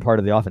an important part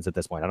of the offense at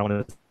this point. I don't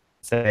want to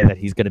say that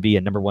he's going to be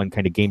a number 1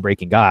 kind of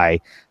game-breaking guy.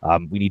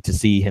 We need to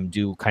see him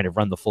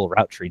run the full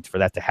route treats for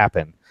that to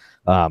happen.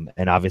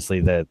 And obviously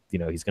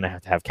he's going to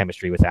have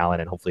chemistry with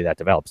Allen, and hopefully that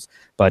develops.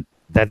 But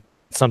that's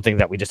something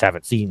that we just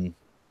haven't seen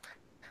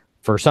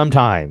for some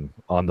time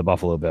on the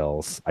Buffalo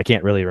Bills. I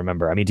can't really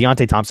remember. I mean,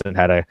 Deontay Thompson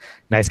had a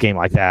nice game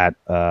like that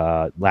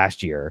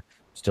last year,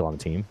 still on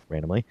the team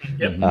randomly.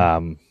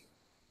 Yep.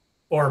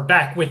 Or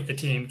back with the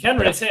team. Can't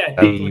really say, I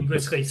think,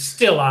 linguistically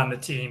still on the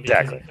team,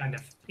 because exactly.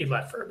 he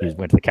left for a bit. He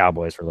went to the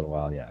Cowboys for a little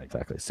while. Yeah,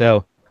 exactly.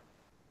 So,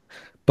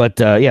 but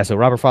so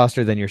Robert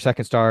Foster, then your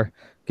second star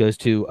goes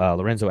to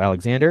Lorenzo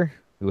Alexander,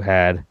 who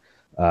had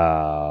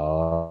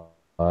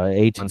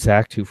 8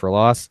 sack, 2 for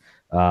loss,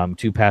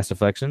 2 pass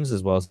deflections,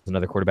 as well as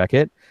another quarterback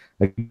hit.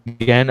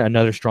 Again,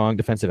 another strong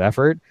defensive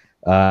effort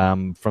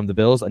from the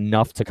Bills,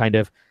 enough to kind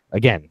of,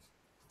 again,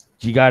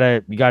 you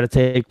gotta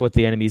take what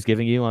the enemy's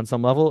giving you on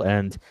some level,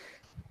 and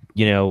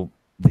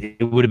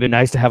it would have been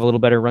nice to have a little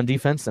better run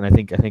defense, and I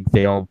think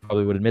they all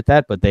probably would admit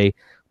that, but they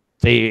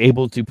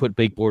able to put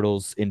Blake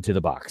Bortles into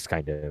the box,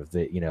 kind of.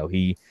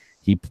 He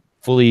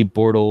fully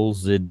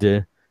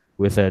Bortles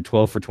with a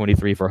 12 for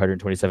 23 for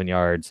 127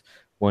 yards,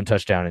 1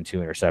 touchdown and 2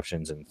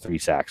 interceptions, and 3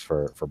 sacks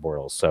for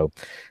Bortles. So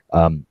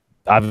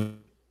I've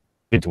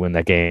to win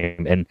that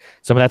game, and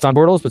some of that's on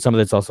Bortles, but some of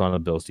it's also on the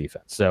Bills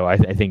defense. So I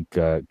think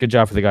good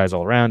job for the guys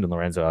all around, and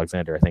Lorenzo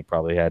Alexander I think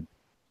probably had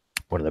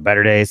one of the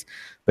better days.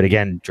 But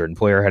again, Jordan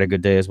Poyer had a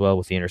good day as well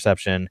with the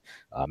interception.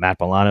 Matt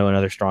Milano,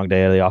 another strong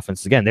day of the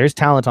offense. Again, there's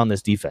talent on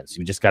this defense.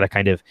 You just got to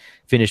kind of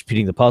finish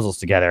putting the puzzles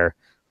together.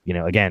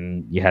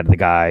 Again, you had the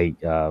guy,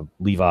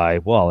 Levi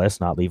Wallace,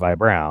 not Levi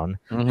Brown.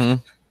 Mm-hmm.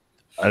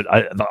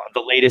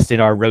 The latest in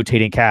our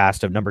rotating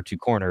cast of number 2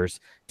 corners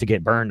to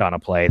get burned on a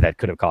play that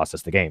could have cost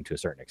us the game to a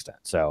certain extent.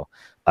 So,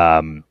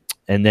 and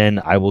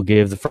then I will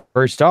give the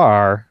first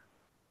star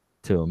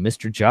to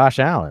Mr. Josh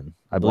Allen.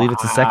 I believe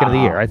it's the second of the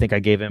year. I think I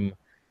gave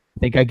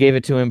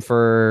it to him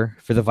for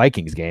the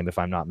Vikings game, if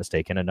I'm not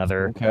mistaken.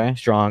 Another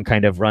strong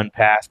kind of run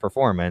pass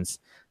performance.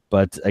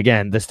 But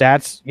again, the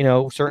stats,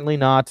 certainly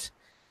not,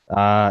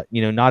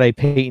 not a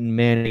Peyton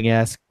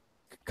Manning-esque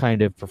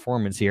kind of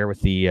performance here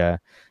with the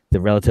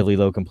relatively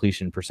low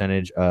completion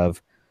percentage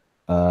of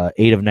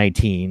 8 of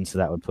 19. So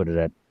that would put it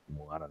at,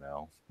 I don't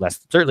know,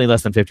 certainly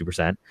less than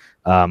 50%,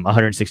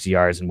 160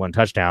 yards and 1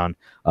 touchdown.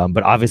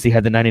 But obviously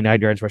had the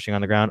 99 yards rushing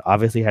on the ground,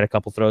 obviously had a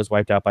couple throws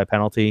wiped out by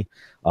penalty,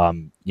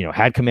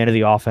 had command of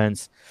the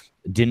offense,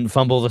 didn't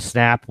fumble the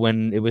snap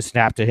when it was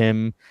snapped to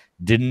him,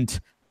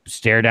 didn't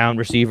stare down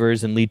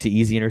receivers and lead to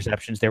easy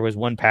interceptions. There was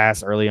one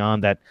pass early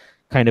on that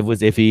kind of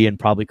was iffy and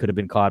probably could have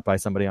been caught by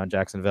somebody on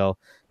Jacksonville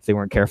if they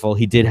weren't careful.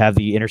 He did have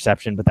the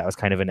interception, but that was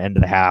kind of an end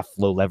of the half,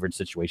 low leverage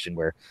situation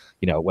where,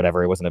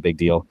 whatever, it wasn't a big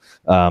deal.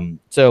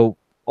 So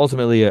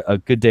ultimately a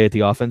good day at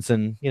the offense,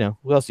 and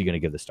who else are you going to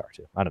give the star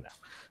to? I don't know.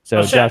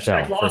 So Josh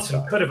Allen,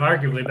 Lawson could have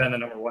arguably been the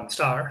number 1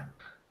 star.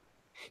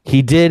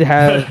 He did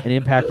have an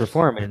impact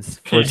performance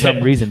for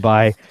some reason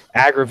by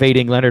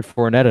aggravating Leonard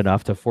Fournette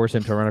enough to force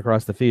him to run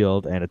across the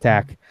field and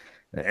attack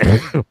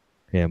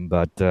him.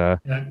 But you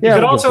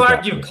could also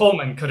argue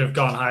Coleman could have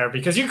gone higher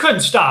because you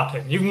couldn't stop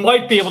him. You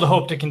might be able to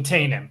hope to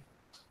contain him,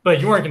 but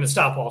you weren't going to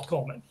stop Walt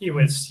Coleman. He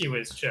was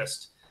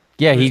just.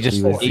 Yeah, he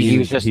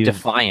was just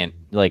defiant.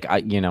 Like, I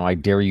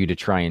dare you to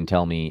try and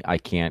tell me I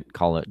can't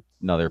call it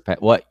another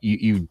pet. What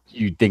you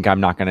think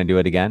I'm not going to do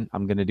it again?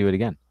 I'm going to do it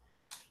again.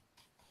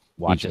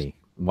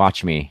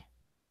 Watch me.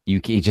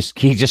 He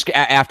just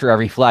after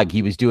every flag,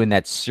 he was doing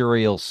that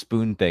cereal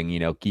spoon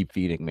thing. Keep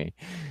feeding me.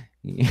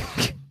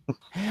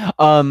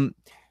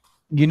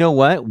 You know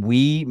what?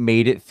 We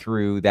made it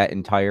through that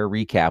entire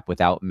recap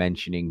without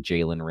mentioning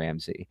Jalen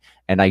Ramsey,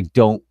 and I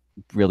don't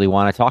really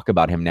want to talk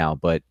about him now,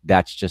 but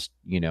that's just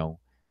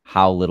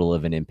how little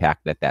of an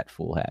impact that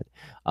fool had.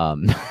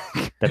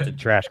 That's a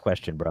trash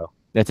question, bro.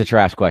 That's a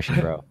trash question,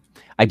 bro.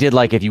 I did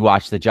like, if you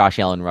watch the Josh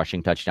Allen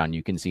rushing touchdown,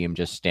 you can see him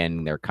just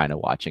standing there kind of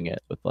watching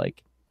it with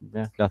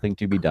nothing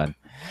to be done.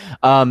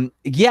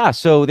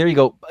 So there you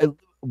go.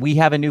 We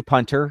have a new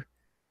punter,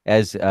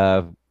 as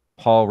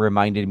Paul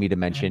reminded me to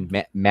mention,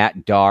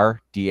 Matt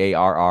Darr,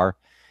 Darr.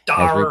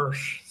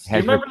 Darsh. Do you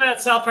remember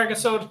that South Park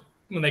episode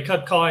when they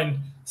kept calling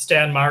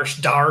Stan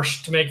Marsh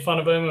Darsh to make fun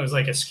of him? It was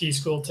like a ski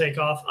school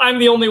takeoff. I'm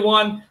the only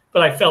one,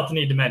 but I felt the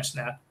need to mention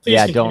that. Please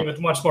continue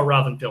with much more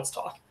Robin Bills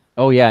talk.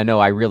 Oh, yeah, no,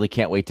 I really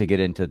can't wait to get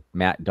into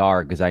Matt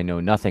Darr because I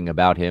know nothing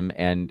about him,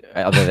 and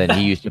other than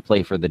he used to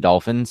play for the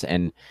Dolphins,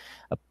 and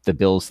the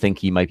Bills think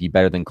he might be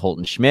better than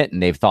Colton Schmidt,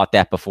 and they've thought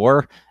that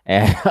before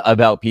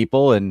about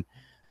people, and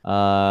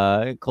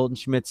Colton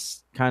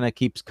Schmidt's kind of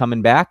keeps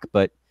coming back,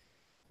 but,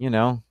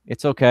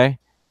 it's okay.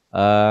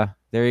 There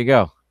you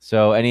go.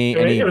 So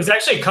it was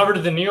actually covered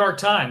in the New York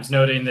Times,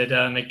 noting that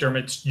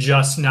McDermott's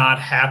just not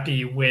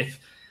happy with,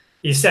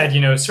 he said,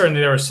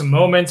 certainly there were some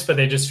moments, but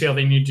they just feel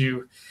they need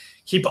to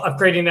keep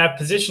upgrading that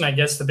position. I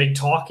guess the big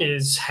talk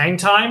is hang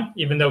time,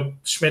 even though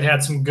Schmidt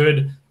had some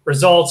good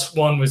results.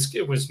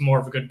 It was more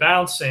of a good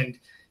bounce, and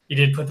he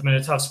did put them in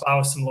a tough spot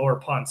with some lower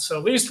punts. So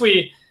at least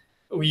we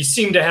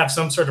seem to have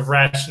some sort of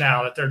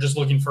rationale that they're just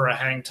looking for a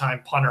hang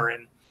time punter,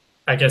 and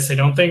I guess they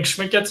don't think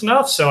Schmidt gets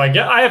enough. So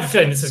I have a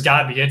feeling this has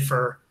got to be it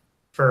for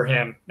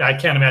him. I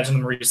can't imagine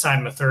them re-sign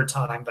him a third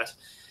time, but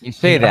you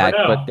say that,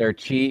 but they're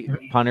cheap.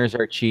 Punters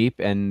are cheap,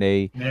 and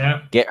they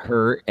get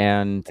hurt.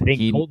 And I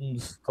think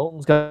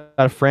Colton's got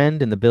a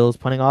friend in the Bills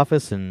punting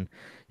office, and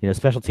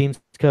special teams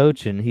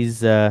coach, and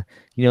he's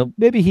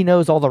maybe he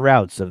knows all the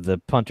routes of the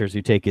punters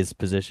who take his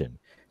position.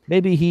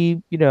 Maybe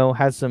he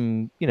has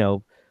some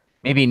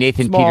maybe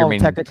Nathan small Peterman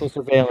technical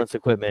surveillance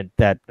equipment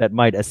that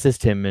might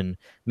assist him in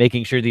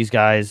making sure these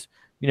guys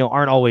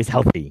aren't always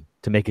healthy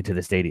to make it to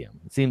the stadium.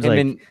 It seems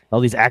like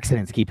all these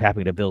accidents keep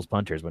happening to Bills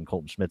punters when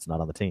Colton Schmidt's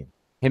not on the team.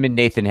 Him and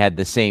Nathan had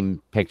the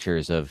same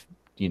pictures of,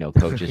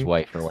 coach's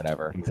wife or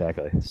whatever.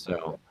 Exactly.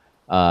 So,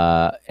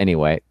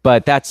 anyway,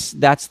 but that's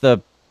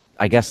the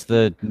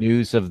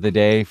news of the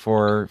day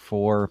for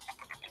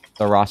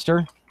the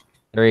roster.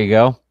 There you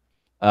go.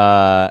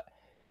 I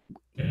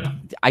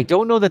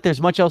don't know that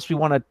there's much else we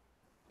want to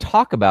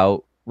talk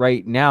about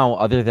right now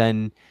other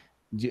than,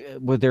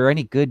 were there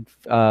any good,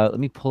 let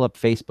me pull up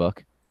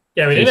Facebook.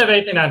 Yeah, we didn't have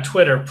anything on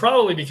Twitter,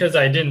 probably because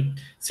I didn't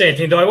say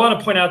anything, though I want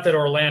to point out that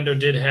Orlando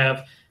did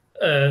have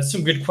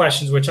some good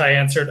questions, which I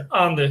answered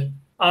on the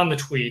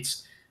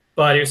tweets.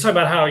 But he was talking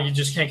about how you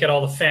just can't get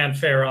all the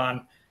fanfare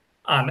on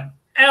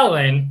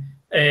Allen.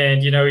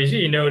 And,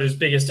 he noted his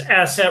biggest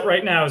asset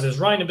right now is his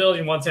running ability.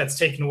 And once that's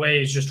taken away,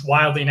 he's just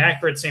wildly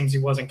inaccurate, same as he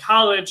was in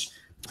college.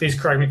 Please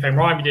correct me if I'm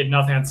wrong. He did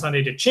nothing on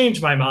Sunday to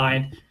change my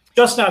mind.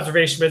 Just an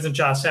observation, but isn't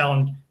Josh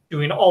Allen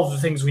doing all of the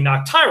things we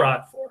knocked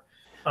Tyrod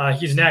for?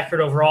 He's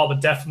inaccurate overall,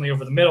 but definitely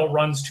over the middle,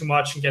 runs too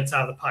much and gets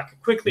out of the pocket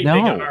quickly. No.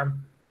 Big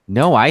arm.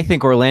 No, I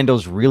think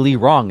Orlando's really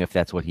wrong if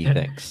that's what he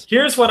thinks.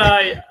 Here's what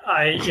I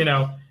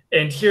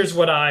and here's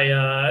what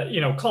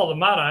I called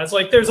him out on. It's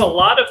like there's a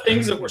lot of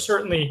things that were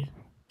certainly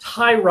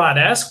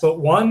Tyrod-esque, but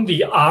one,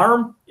 the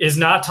arm is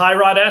not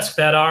Tyrod-esque.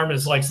 That arm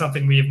is like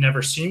something we have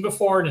never seen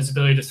before, and his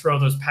ability to throw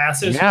those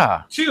passes.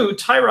 Yeah. Two,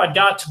 Tyrod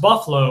got to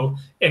Buffalo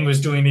and was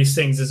doing these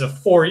things as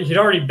he'd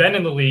already been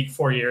in the league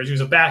 4 years. He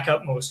was a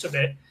backup most of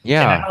it.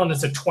 Yeah. And Allen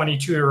is a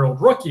 22-year-old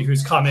rookie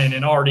who's come in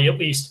and already at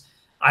least,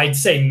 I'd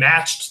say,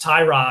 matched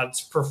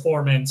Tyrod's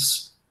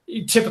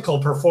typical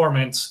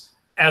performance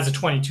as a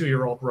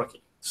 22-year-old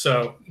rookie.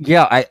 So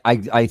yeah,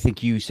 I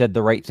think you said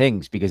the right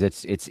things, because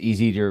it's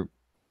easy to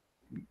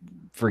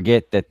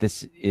forget that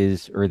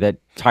that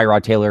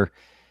Tyrod Taylor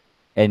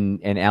and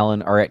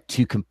Allen are at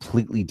two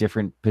completely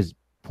different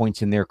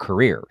points in their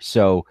career.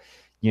 So,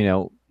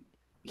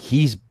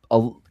 he's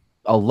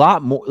a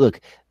lot more.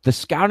 Look, the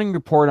scouting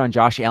report on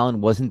Josh Allen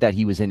wasn't that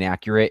he was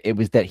inaccurate. It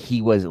was that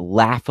he was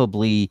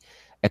laughably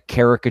a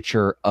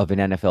caricature of an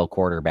NFL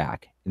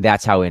quarterback. And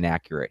that's how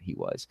inaccurate he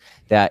was.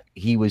 That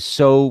he was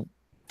so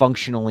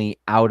functionally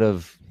out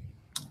of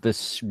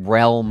this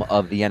realm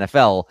of the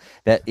NFL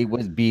that it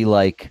would be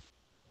like,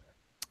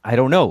 I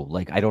don't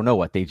know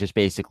what they just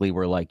basically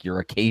were like, you're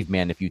a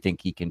caveman if you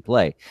think he can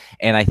play.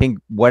 And I think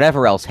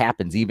whatever else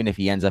happens, even if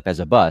he ends up as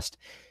a bust,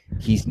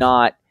 he's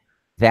not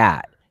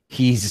that.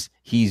 He's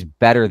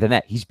better than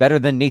that. He's better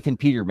than Nathan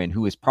Peterman,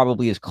 who is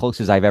probably as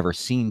close as I've ever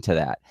seen to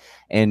that.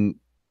 And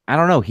I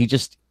don't know.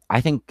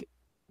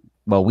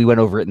 We went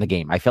over it in the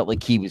game. I felt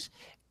like he was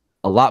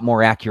a lot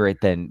more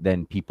accurate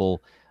than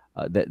people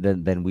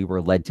than we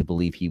were led to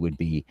believe he would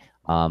be.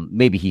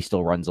 Maybe he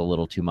still runs a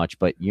little too much,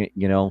 but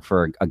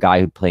for a guy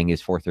who's playing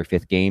his fourth or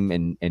fifth game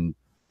and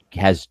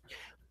has,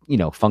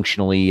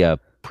 functionally a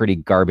pretty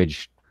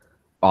garbage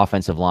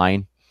offensive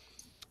line,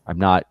 I'm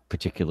not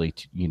particularly,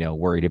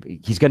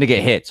 worried. He's going to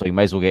get hit, so he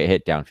might as well get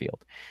hit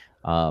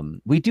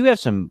downfield. We do have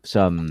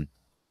some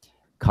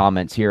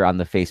comments here on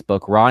the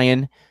Facebook.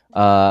 Ryan,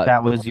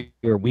 that was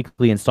your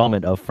weekly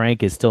installment of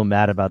Frank is still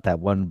mad about that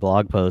one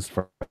blog post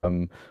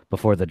from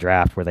before the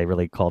draft where they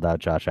really called out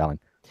Josh Allen.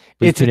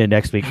 Please tune in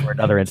next week for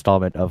another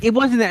installment of. It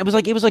wasn't that.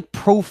 It was like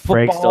pro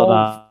Frank's still football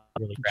not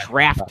really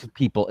draft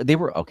people. They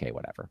were okay.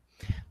 Whatever.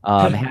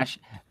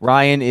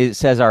 Ryan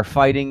says our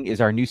fighting is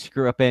our new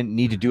screw up in.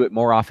 Need to do it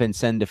more often.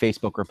 Send a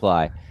Facebook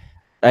reply.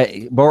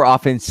 More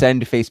often.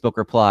 Send Facebook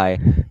reply.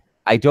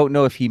 I don't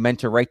know if he meant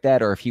to write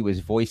that or if he was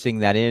voicing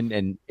that in,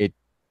 and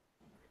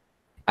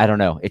I don't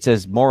know. It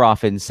says more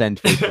often.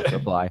 Send Facebook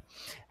reply.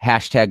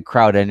 Hashtag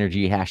crowd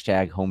energy.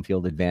 Hashtag home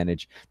field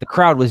advantage. The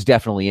crowd was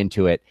definitely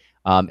into it.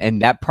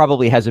 And that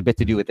probably has a bit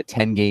to do with the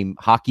 10-game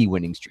hockey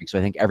winning streak. So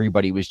I think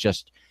everybody was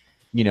just,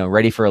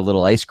 ready for a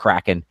little ice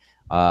cracking.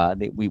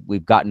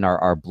 We've gotten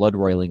our blood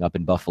roiling up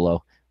in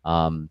Buffalo.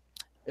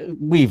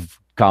 We've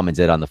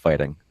commented on the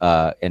fighting,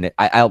 and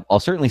I'll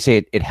certainly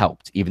say it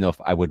helped, even though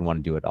I wouldn't want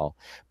to do it all.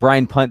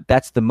 Brian Punt,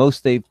 that's the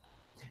most they've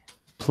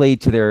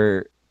played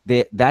to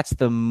that's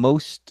the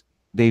most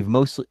they've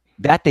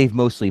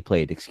mostly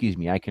played. Excuse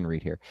me, I can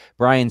read here.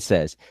 Brian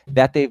says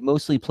that they've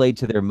mostly played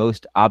to their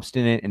most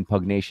obstinate and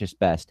pugnacious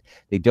best.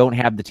 They don't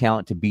have the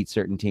talent to beat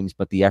certain teams,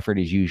 but the effort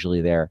is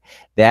usually there.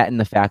 That and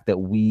the fact that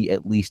we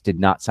at least did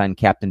not sign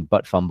Captain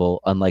Butt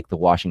Fumble, unlike the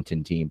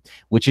Washington team,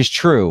 which is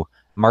true.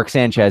 Mark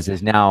Sanchez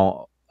is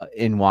now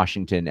in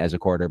Washington as a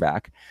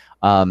quarterback,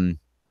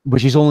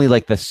 which is only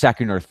like the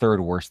second or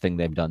third worst thing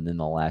they've done in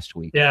the last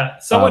week. Yeah,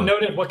 someone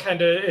noted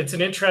it's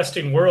an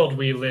interesting world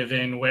we live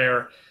in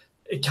where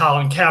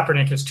Colin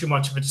Kaepernick is too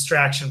much of a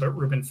distraction, but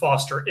Reuben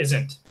Foster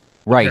isn't.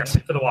 Right.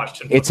 For the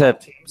Washington football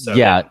team. So,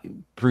 yeah,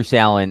 Bruce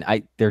Allen.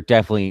 They're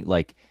definitely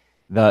like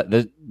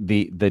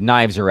the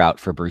knives are out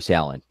for Bruce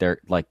Allen. They're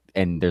like,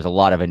 and there's a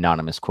lot of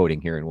anonymous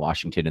quoting here in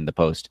Washington in the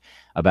Post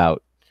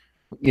about,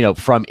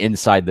 from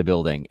inside the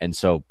building. And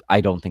so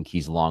I don't think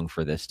he's long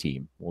for this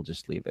team. We'll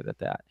just leave it at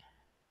that.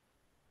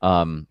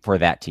 For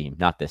that team,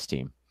 not this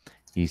team.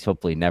 He's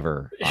hopefully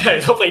never.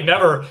 He's hopefully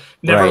never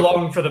right.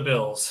 Long for the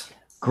Bills.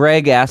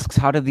 Greg asks,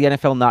 how did the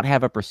NFL not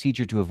have a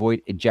procedure to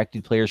avoid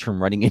ejected players from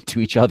running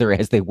into each other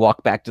as they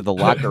walk back to the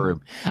locker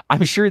room?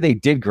 I'm sure they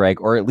did, Greg,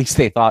 or at least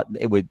they thought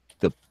it would.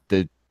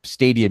 The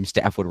stadium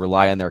staff would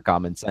rely on their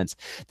common sense.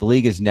 The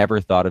league has never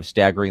thought of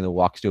staggering the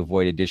walks to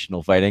avoid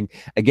additional fighting.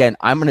 Again,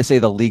 I'm going to say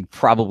the league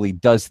probably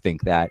does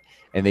think that,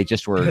 and they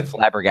just were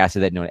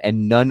flabbergasted that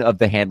and none of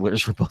the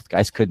handlers for both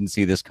guys couldn't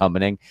see this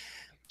coming.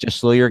 Just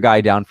slow your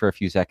guy down for a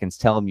few seconds.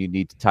 Tell him you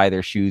need to tie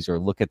their shoes or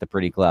look at the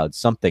pretty clouds.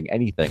 Something,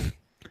 anything.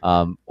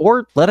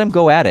 Or let him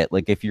go at it.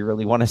 Like if you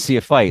really want to see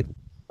a fight,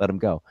 let him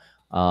go.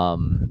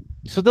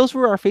 So those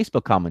were our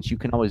Facebook comments. You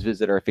can always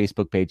visit our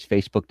Facebook page,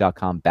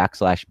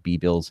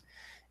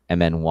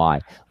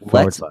 facebook.com/BBillsMNY.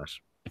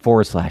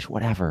 /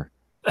 whatever.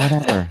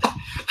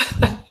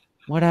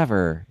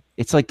 Whatever.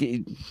 It's like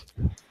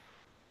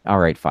All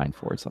right, fine,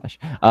 /.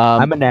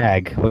 I'm a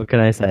nag. What can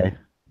I say?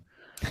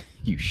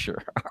 You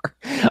sure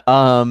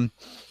are.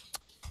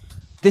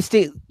 This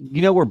day,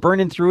 we're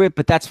burning through it,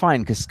 but that's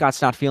fine because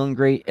Scott's not feeling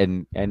great,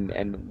 and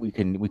we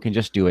can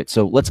just do it.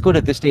 So let's go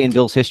to this day in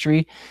Bills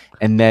history,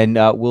 and then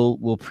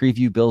we'll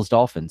preview Bills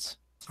Dolphins.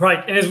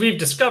 Right, and as we've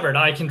discovered,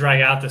 I can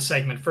drag out this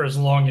segment for as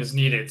long as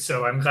needed.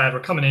 So I'm glad we're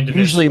coming into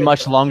usually this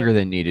much longer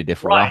than needed,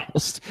 if we're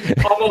honest.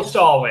 Almost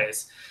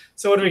always.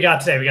 So what do we got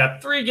today? We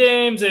got 3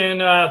 games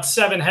and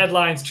 7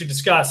 headlines to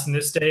discuss in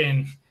this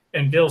day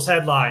in Bills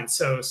headlines.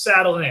 So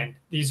saddle in.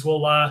 These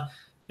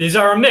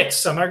are a mix.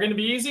 Some are going to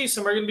be easy,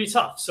 some are going to be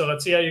tough. So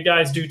let's see how you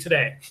guys do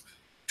today.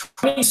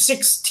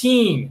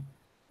 2016,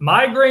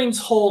 migraines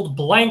hold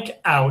blank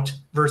out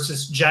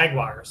versus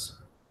Jaguars.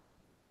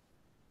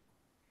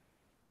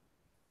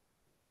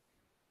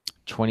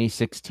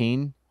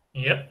 2016?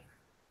 Yep.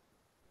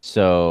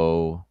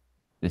 So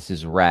this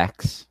is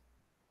Rex.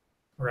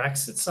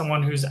 Rex, it's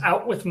someone who's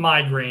out with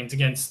migraines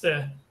against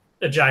the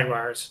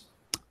Jaguars.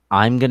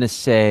 I'm going to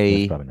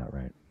say... That's probably not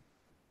right.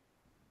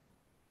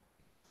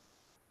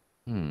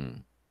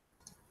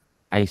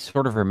 I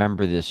sort of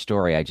remember this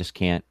story. I just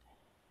can't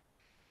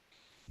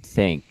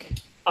think.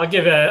 I'll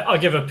give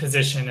a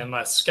position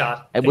unless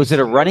Scott. Was it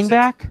a running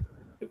back?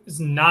 It was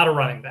not a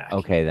running back.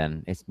 Okay,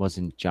 then it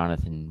wasn't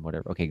Jonathan.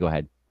 Whatever. Okay, go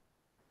ahead.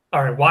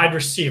 All right, wide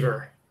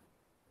receiver.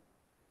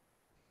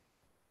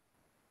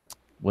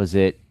 Was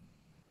it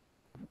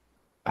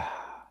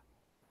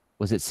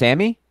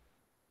Sammy?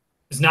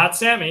 It's not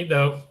Sammy,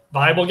 though.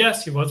 Viable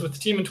guess. He was with the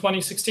team in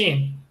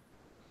 2016.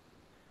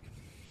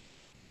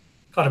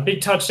 Caught a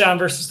big touchdown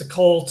versus the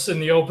Colts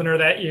in the opener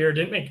that year.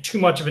 Didn't make too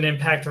much of an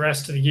impact the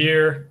rest of the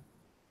year.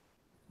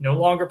 No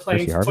longer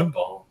playing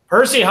football.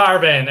 Percy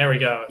Harvin. There we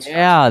go.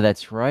 Yeah,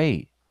 that's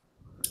right.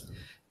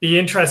 The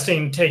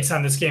interesting takes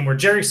on this game were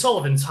Jerry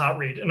Sullivan's hot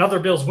read. Another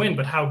Bills win,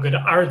 but how good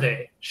are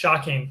they?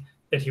 Shocking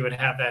that he would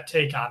have that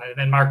take on it. And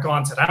then Mark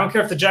Gaughan said, I don't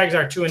care if the Jags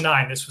are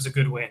 2-9. This was a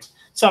good win.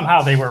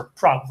 Somehow they were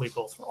probably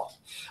both wrong.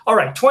 All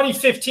right,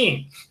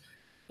 2015.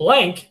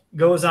 Blank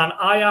goes on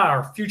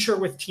IR, future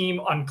with team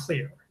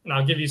unclear. And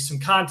I'll give you some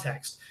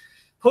context.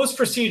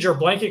 Post-procedure,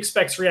 Blank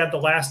expects rehab to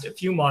last a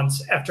few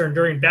months. After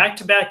enduring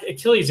back-to-back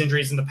Achilles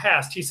injuries in the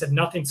past, he said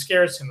nothing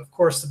scares him. Of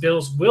course, the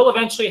Bills will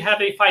eventually have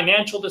a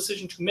financial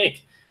decision to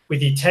make with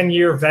the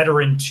 10-year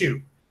veteran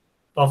too.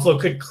 Buffalo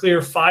could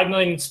clear $5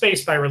 million in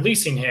space by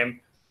releasing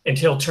him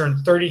until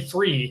turn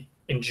 33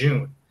 in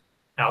June.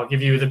 Now, I'll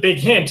give you the big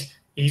hint.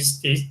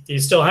 He's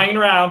still hanging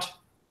around,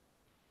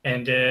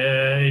 and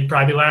he'd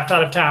probably be laughed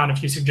out of town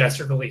if you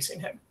suggested releasing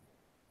him.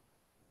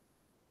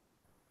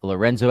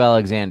 Lorenzo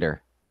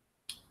Alexander.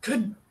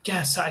 Good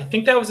guess. I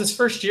think that was his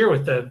first year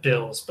with the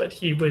Bills, but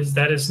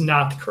that is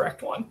not the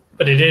correct one.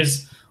 But it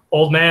is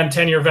old man,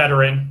 10-year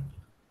veteran.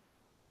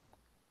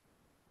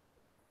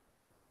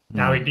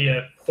 Now he'd be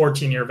a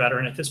 14-year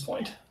veteran at this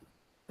point.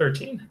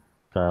 13.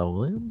 Kyle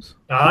Williams?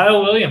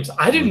 Kyle Williams.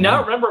 I do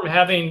not remember him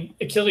having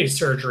Achilles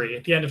surgery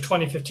at the end of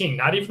 2015,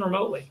 not even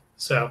remotely.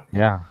 So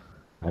yeah,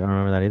 I don't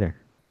remember that either.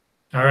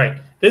 All right.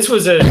 This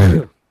was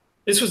a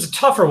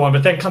tougher one,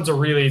 but then comes a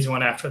really easy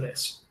one after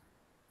this.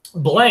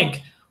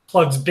 Blank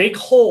plugs big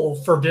hole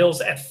for Bills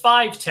at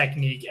 5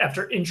 technique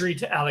after injury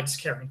to Alex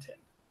Carrington.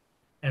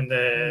 And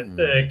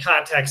the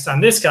context on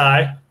this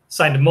guy,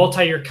 signed a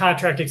multi-year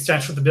contract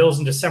extension with the Bills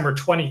in December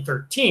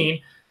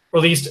 2013,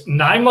 released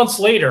 9 months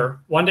later,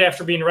 one day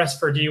after being arrested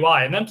for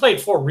DUI, and then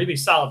played 4 really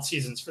solid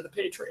seasons for the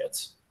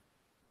Patriots.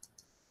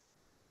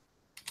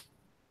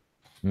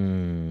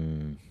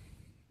 DUI.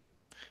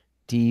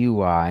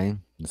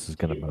 This is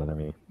going to bother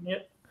me.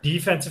 Yep.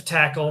 Defensive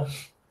tackle.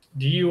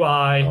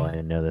 DUI. Oh, I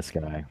didn't know this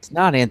guy. It's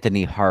not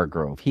Anthony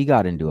Hargrove. He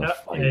got into a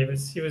fight. Yeah,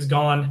 he was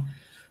gone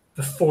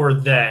before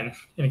then.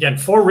 And again,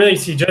 for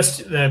release,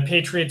 the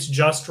Patriots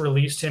just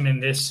released him in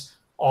this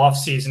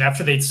offseason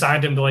after they'd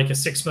signed him to like a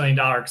 $6 million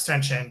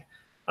extension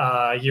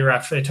a year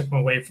after they took him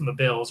away from the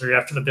Bills, or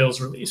after the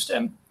Bills released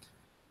him.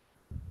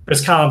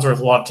 Chris Collinsworth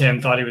loved him,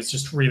 thought he was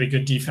just really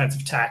good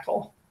defensive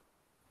tackle.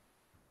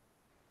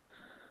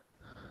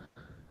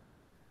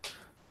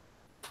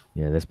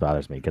 Yeah, this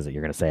bothers me because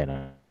you're going to say it.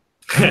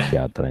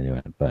 Yeah, that I knew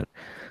it, but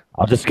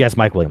I'll just guess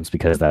Mike Williams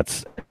because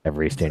that's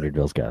every standard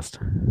Bills guest.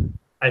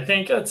 I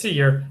think, let's see,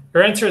 your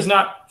answer is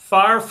not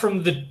far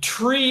from the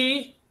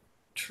tree.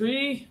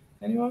 Tree?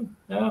 Anyone?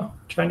 No?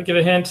 Trying to give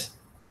a hint.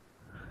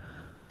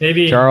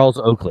 Maybe Charles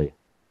Oakley.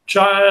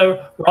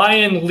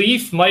 Ryan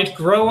Leaf might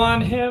grow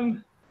on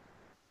him.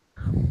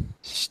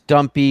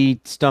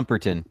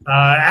 Stumperton.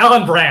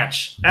 Alan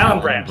Branch.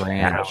 Alan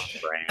Branch.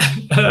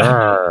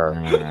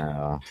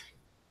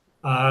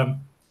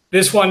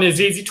 This one is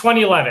easy.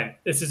 2011.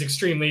 This is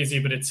extremely easy,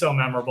 but it's so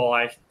memorable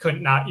I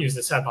couldn't not use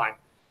this headline.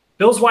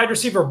 Bills wide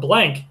receiver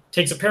Blank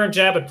takes apparent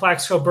jab at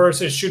Plaxico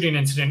Burress' shooting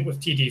incident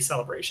with TD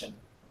celebration.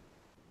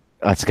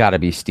 That's got to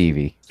be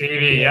Stevie.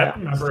 Stevie, yep.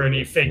 Remember, and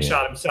he fake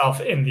shot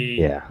himself in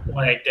the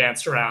leg,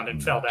 danced around,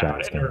 and fell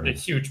down, and earned a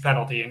huge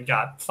penalty and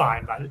got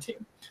fined by the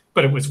team.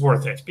 But it was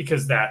worth it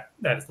because that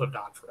has lived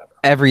on forever.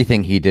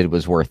 Everything he did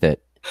was worth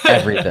it.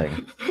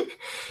 Everything.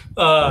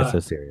 That's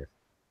so serious.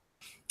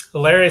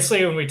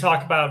 Hilariously, when we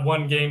talk about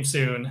one game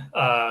soon,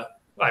 I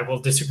will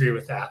disagree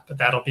with that, but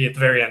that'll be at the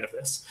very end of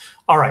this.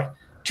 All right.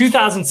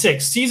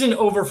 2006, season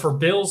over for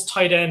Bills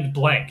tight end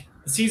blank.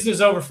 The season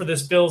is over for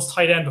this Bills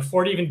tight end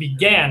before it even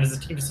began, as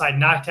the team decided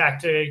not to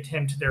activate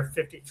him to their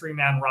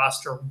 53-man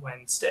roster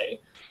Wednesday.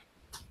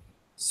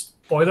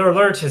 Spoiler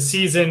alert,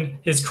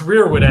 his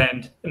career would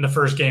end in the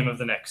first game of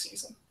the next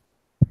season.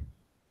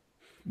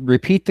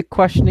 Repeat the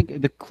question,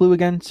 the clue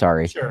again.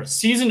 Sorry. Sure.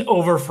 Season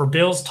over for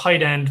Bills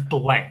tight end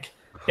blank.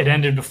 It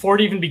ended before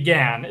it even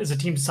began, as the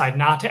team decided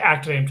not to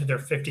activate him to their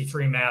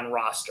 53-man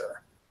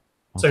roster.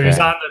 So he was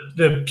on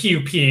the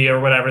PUP or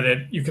whatever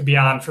that you could be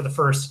on for the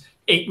first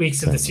 8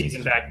 weeks of the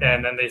season back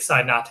then. Then they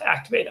decided not to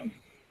activate him.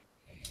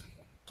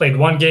 Played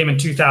one game in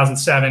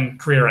 2007.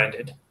 Career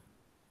ended.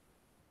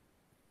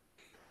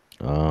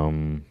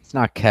 It's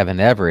not Kevin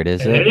Everett,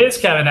 is it? It is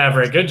Kevin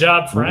Everett. Good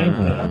job, Frank.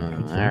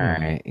 All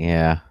right.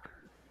 Yeah.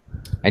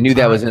 I knew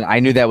that was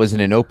in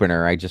an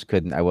opener. I just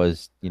couldn't. I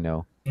was,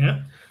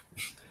 Yeah.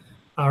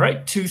 All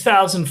right.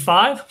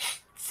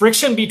 2005.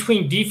 Friction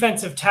between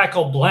defensive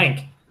tackle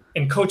blank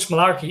and Coach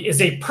Mularkey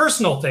is a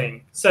personal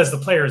thing, says the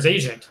player's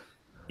agent.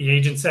 The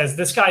agent says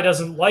this guy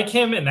doesn't like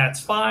him, and that's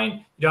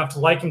fine. You don't have to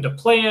like him to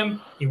play him.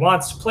 He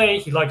wants to play.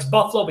 He likes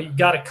Buffalo, but you've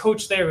got a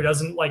coach there who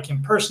doesn't like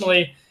him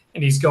personally,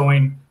 and he's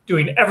doing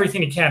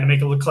everything he can to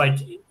make it look like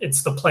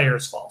it's the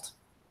player's fault.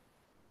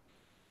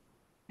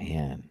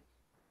 Man.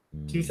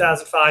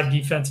 2005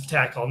 defensive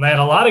tackle. And they had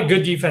a lot of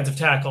good defensive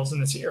tackles in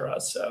this era.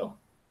 So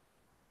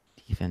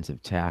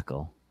Defensive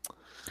tackle.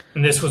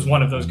 And this was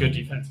one of those good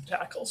defensive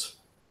tackles.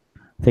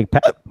 I think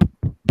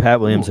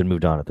Pat Williams had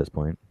moved on at this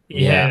point.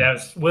 Yeah, that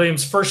was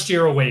Williams' first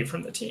year away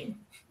from the team.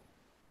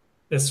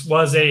 This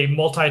was a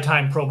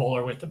multi-time Pro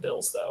Bowler with the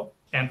Bills, though,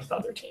 and with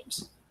other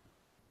teams.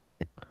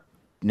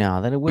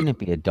 No, then it wouldn't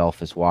be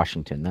Adolphus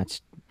Washington.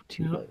 That's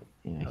too late.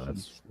 Yeah,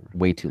 that's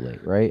way too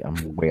late, right?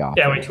 I'm way off.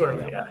 Yeah, way too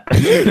early, yeah.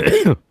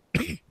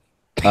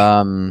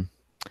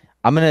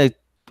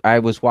 I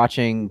was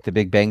watching The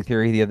Big Bang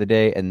Theory the other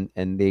day, and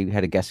they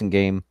had a guessing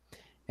game,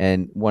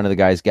 and one of the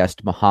guys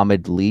guessed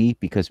Muhammad Lee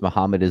because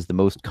Muhammad is the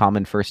most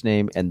common first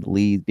name and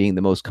Lee being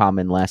the most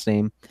common last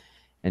name,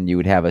 and you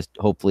would have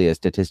hopefully a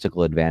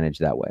statistical advantage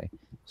that way.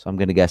 So I'm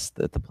going to guess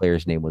that the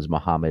player's name was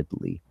Muhammad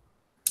Lee.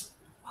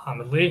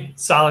 Muhammad Lee,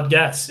 solid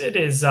guess. It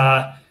is.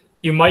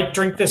 You might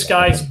drink this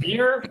guy's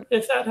beer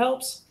if that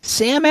helps.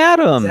 Sam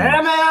Adams.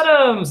 Sam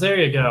Adams. There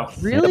you go.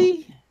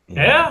 Really?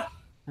 Yeah.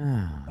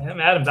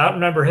 Sam Adams. I don't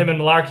remember him and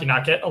Mularkey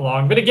not getting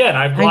along, but again,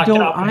 I blocked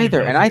don't out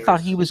either. And I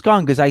thought he was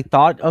gone because I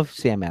thought of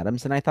Sam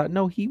Adams, and I thought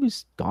no, he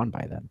was gone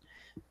by then,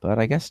 but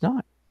I guess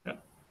not. Yeah.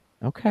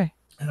 Okay.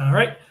 All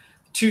right.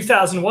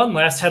 2001,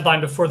 last headline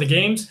before the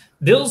games.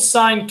 Bills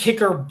sign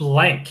kicker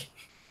blank.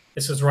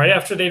 This was right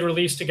after they'd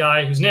released a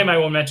guy whose name I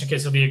won't mention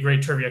because it'll be a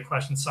great trivia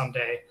question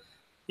someday.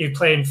 He'd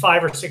play in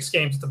 5 or 6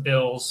 games with the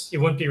Bills. He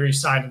wouldn't be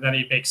re-signed, and then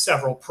he'd make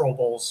several Pro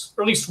Bowls,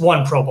 or at least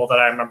one Pro Bowl that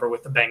I remember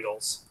with the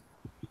Bengals.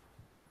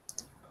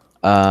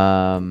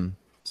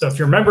 So if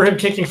you remember him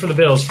kicking for the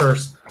Bills for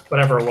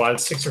whatever it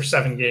was, 6 or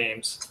 7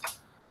 games,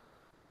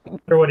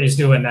 or what he's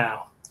doing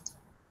now.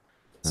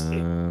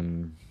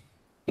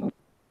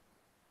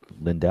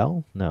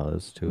 Lindell? No,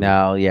 those two.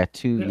 No, yeah,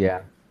 2,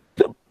 yeah.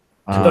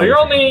 So you're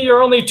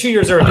only 2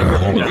 years early for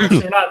Lindell. So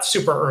you're not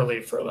super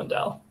early for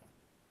Lindell.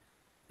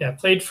 Yeah,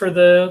 played for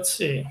the, let's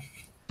see,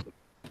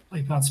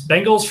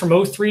 Bengals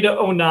from 03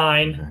 to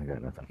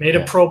 09. Made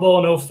a Pro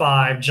Bowl in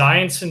 05.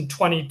 Giants and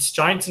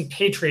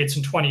Patriots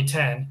in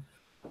 2010.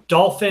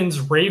 Dolphins,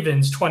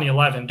 Ravens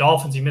 2011.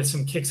 Dolphins, he missed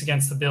some kicks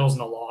against the Bills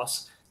in a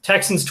loss.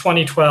 Texans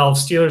 2012.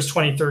 Steelers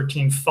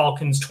 2013.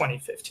 Falcons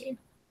 2015.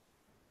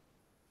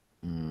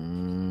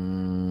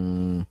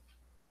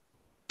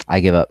 I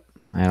give up.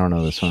 I don't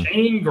know this one.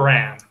 Shane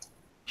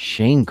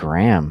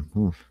Graham.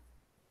 Oof.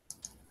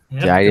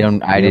 Yep. Yeah,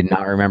 I did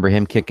not remember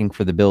him kicking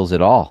for the Bills at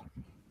all.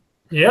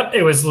 Yep,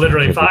 it was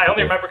literally 5. I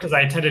only remember because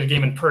I attended a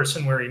game in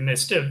person where he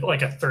missed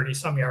like a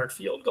 30-some yard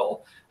field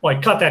goal.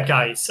 Like, cut that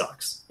guy, he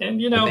sucks. And,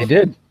 they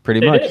did, pretty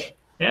much. Did.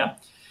 Yeah.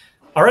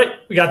 All right,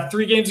 we got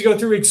 3 games to go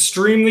through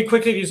extremely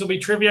quickly. These will be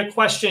trivia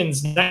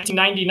questions.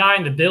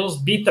 1999, the Bills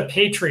beat the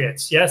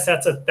Patriots. Yes,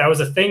 that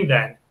was a thing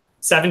then.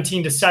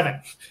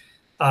 17-7.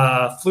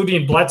 Flutie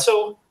and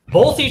Bledsoe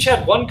both each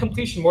had one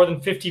completion more than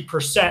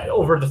 50%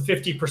 over the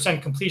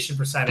 50% completion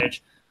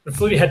percentage. But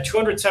Flutie had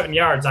 207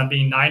 yards on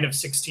being 9 of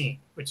 16,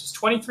 which is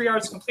 23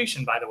 yards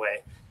completion, by the way,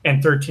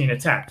 and 13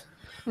 attempt.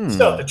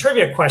 So the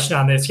trivia question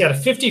on this, he had a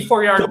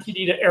 54-yard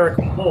TD to Eric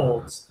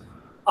Moulds.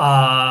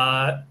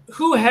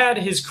 Who had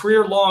his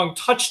career-long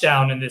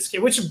touchdown in this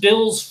game? Which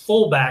Bills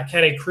fullback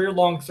had a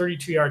career-long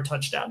 32-yard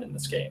touchdown in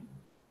this game?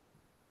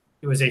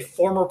 He was a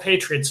former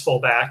Patriots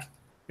fullback.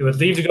 He would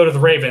leave to go to the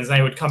Ravens, and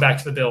he would come back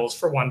to the Bills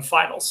for one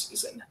final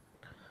season.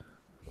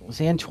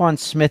 Was Antoine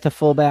Smith a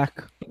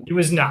fullback? He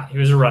was not. He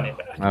was a running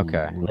back.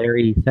 Okay.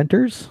 Larry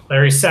Centers?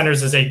 Larry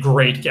Centers is a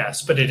great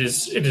guess, but it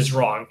is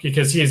wrong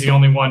because he is the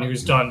only one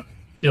who's done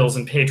Bills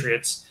and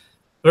Patriots.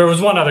 There was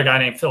one other guy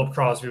named Philip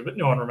Crosby, but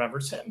no one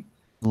remembers him.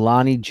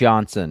 Lonnie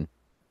Johnson.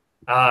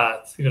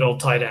 The good old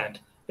tight end.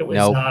 It was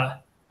Nope.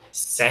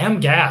 Sam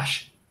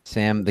Gash.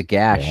 Sam the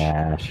Gash.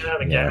 Yeah,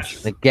 the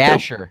Gash. The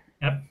Gasher.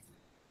 Yep.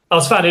 I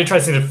also found it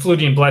interesting that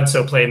Flutie and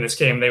Bledsoe played in this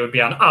game. They would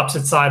be on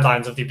opposite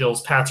sidelines of the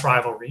Bills-Pats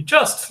rivalry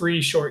just 3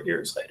 short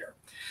years later.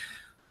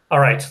 All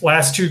right,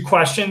 last 2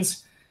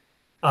 questions.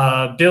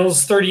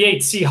 Bills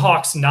 38,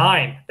 Seahawks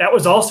 9. That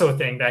was also a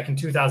thing back in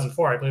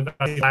 2004. I believe that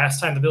was the last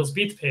time the Bills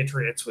beat the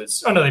Patriots.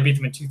 They beat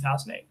them in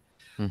 2008.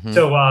 Mhm.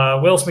 So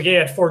Willis McGahee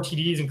had 4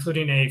 TDs,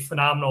 including a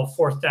phenomenal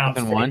 4th down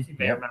fake, you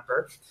may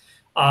remember.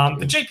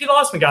 But J.P.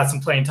 Lossman got some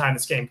playing time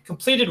this game.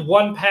 Completed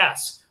 1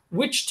 pass.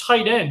 Which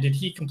tight end did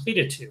he complete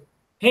it to?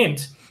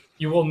 Hint,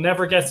 you will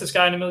never guess this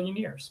guy in a million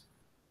years.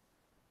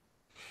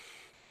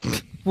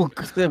 Well,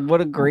 what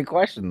a great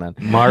question then.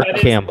 Mark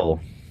Campbell.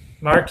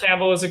 Mark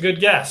Campbell is a good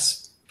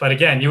guess. But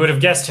again, you would have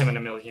guessed him in a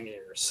million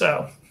years.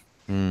 So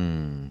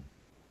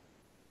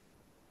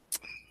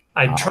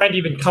I tried to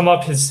even come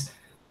up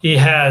he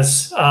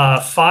has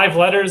 5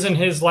 letters in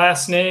his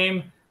last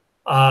name.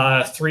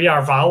 3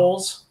 are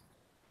vowels.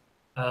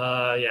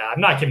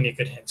 I'm not giving you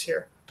good hints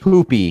here.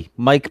 Poopy.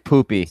 Mike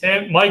Poopy.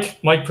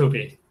 Mike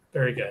Poopy.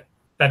 Very good.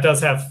 That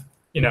does have,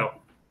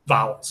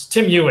 vowels.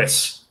 Tim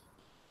Ewis.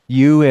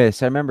 I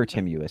remember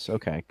Tim Ewis.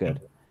 Okay, good.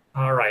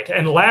 All right.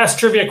 And last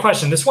trivia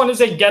question. This one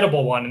is a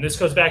gettable one. And this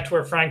goes back to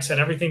where Frank said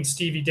everything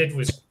Stevie did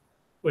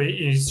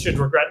he should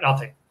regret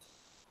nothing.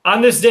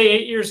 On this day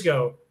 8 years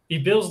ago, the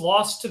Bills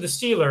lost to the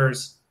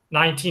Steelers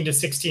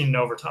 19-16 in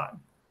overtime.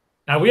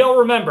 Now, we all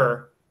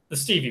remember the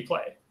Stevie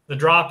play, the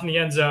drop in the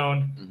end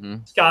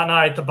zone, Scott and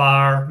I at the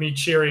bar, me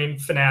cheering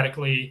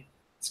fanatically,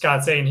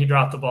 Scott saying he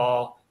dropped the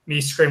ball, me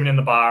screaming in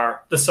the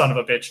bar, the son of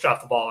a bitch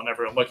dropped the ball, and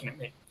everyone looking at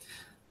me.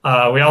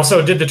 We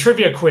also did the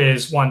trivia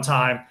quiz one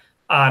time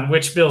on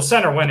which Bills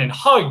center went and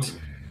hugged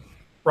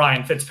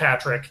Ryan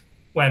Fitzpatrick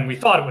when we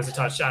thought it was a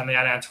touchdown. The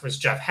answer was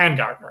Jeff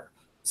Handgartner.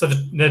 So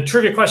the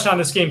trivia question on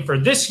this game for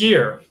this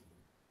year,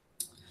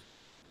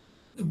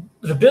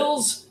 the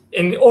Bills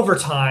in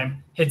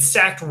overtime had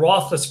sacked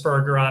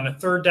Roethlisberger on a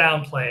 3rd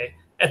down play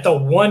at the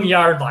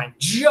 1-yard line,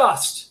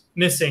 just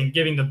missing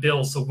giving the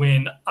Bills the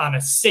win on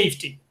a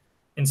safety.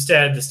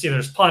 Instead, the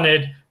Steelers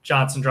punted.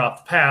 Johnson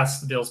dropped the pass.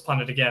 The Bills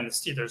punted again. The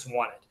Steelers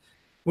won it.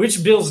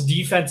 Which Bills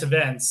defensive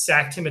end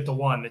sacked him at the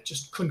 1 that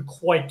just couldn't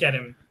quite get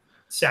him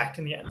sacked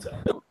in the end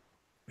zone?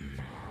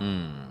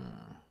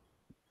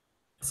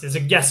 This is a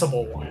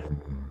guessable one.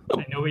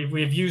 I know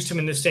we've used him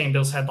in the same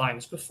Bills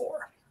headlines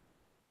before.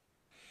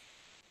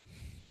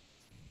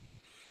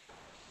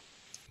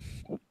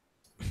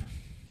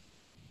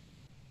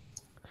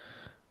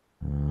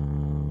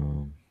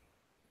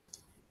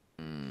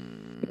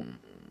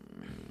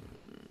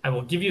 I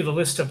will give you the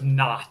list of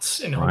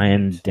knots.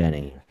 Ryan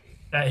Denny.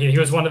 He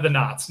was one of the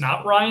knots.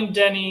 Not Ryan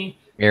Denny.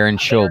 Aaron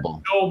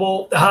Schobel.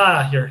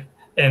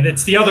 And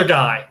it's the other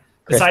guy.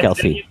 Chris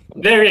Kelsey.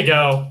 There you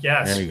go.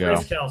 Yes, there you go.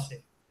 Chris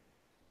Kelsey.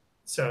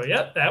 So,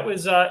 that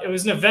was it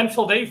was an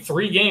eventful day.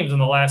 3 games in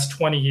the last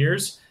 20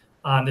 years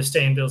on this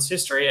day in Bills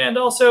history, and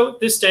also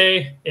this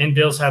day in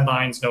Bills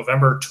headlines,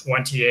 November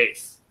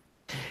 28th.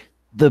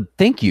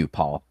 Thank you,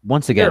 Paul,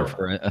 once again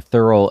for a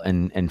thorough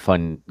and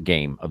fun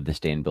game of this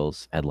day in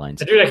Bills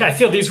headlines. Dude, I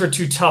feel these were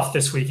too tough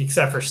this week,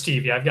 except for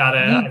Stevie. I've got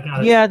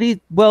to. Yeah,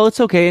 it's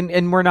okay,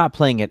 and we're not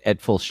playing it at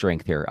full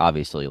strength here,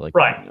 obviously.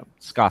 Right.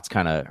 Scott's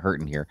kind of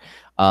hurting here.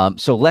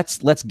 So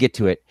let's get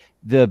to it.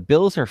 The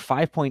Bills are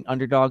 5-point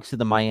underdogs to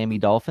the Miami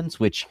Dolphins,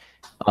 which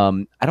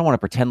I don't want to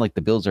pretend like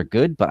the Bills are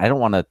good, but I don't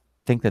want to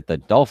think that the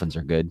Dolphins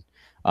are good.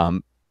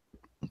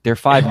 They're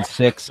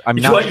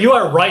 5-6. You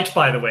are right,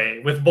 by the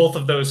way, with both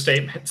of those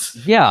statements.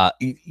 Yeah,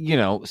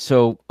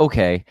 so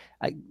okay,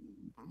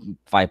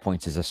 5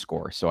 points is a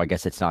score, so I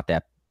guess it's not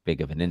that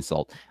big of an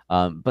insult.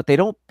 But they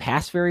don't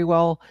pass very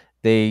well.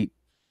 They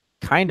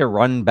kind of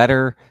run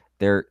better.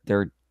 They're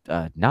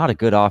not a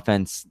good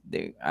offense.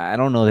 I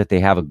don't know that they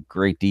have a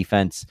great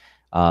defense.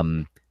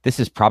 This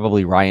is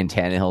probably Ryan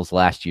Tannehill's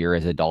last year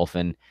as a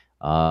Dolphin,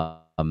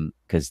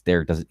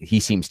 because he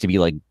seems to be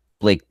like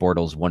Blake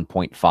Bortles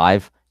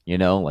 1.5.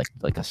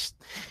 Like a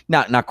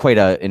not quite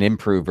an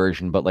improved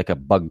version, but like a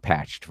bug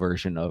patched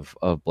version of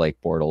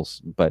Blake Bortles,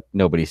 but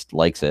nobody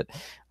likes it.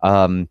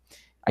 I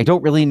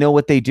don't really know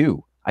what they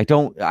do. I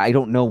don't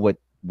know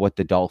what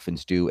the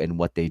Dolphins do and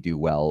what they do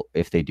well,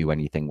 if they do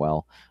anything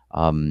well.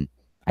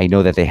 I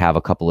know that they have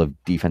a couple of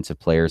defensive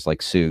players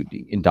like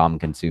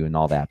Ndamukong Suh and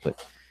all that,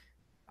 but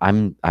I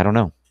don't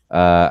know.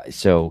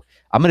 So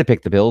I'm going to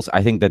pick the Bills.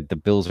 I think that the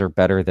Bills are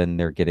better than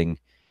they're getting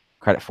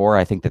credit for.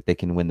 I think that they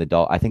can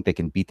I think they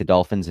can beat the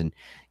Dolphins and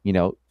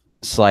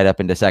slide up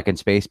into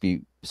second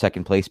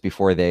place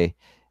before they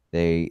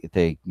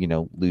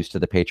lose to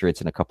the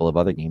Patriots in a couple of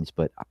other games.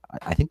 But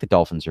I think the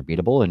Dolphins are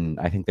beatable, and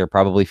I think they're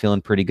probably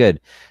feeling pretty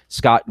good.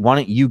 Scott, why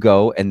don't you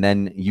go, and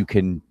then you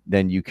can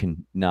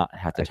not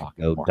have to talk.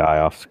 Go die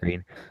off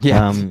screen.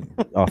 Yeah,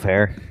 off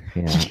air.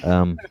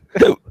 Yeah.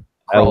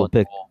 I will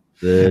pick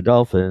the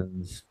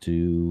Dolphins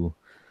to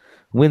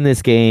win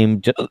this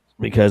game just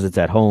because it's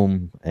at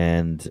home,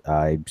 and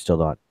I'm still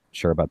not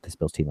sure about this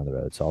Bills team on the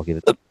road. So I'll give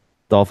it the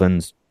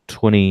Dolphins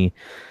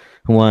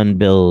 21,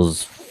 Bills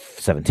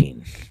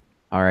 17.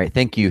 All right.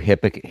 Thank you,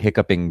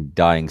 hiccuping,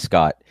 dying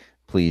Scott.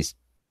 Please,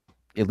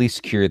 at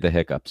least cure the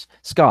hiccups.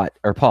 Scott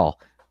or Paul,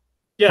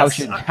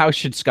 Yes, how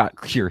should Scott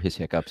cure his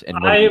hiccups? And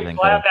I am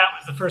glad that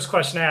was the first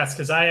question asked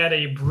because I had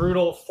a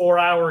brutal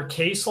 4-hour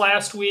case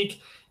last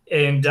week.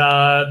 And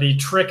the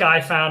trick I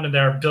found, and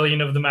there are a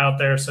billion of them out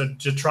there, so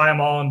just try them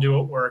all and do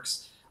what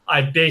works.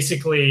 I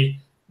basically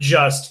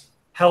just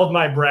held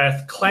my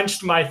breath,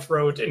 clenched my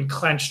throat, and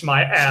clenched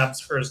my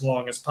abs for as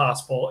long as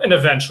possible. And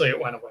eventually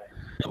it went away.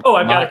 Oh,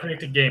 I've got a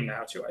predicted game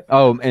now, too, I think.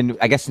 Oh, and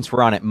I guess since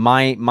we're on it,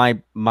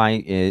 mine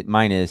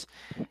is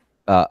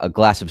a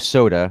glass of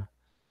soda,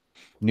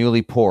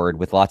 newly poured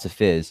with lots of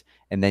fizz,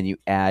 and then you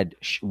add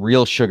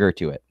real sugar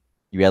to it.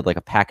 You add like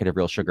a packet of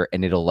real sugar,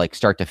 and it'll like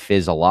start to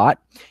fizz a lot.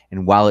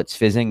 And while it's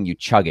fizzing, you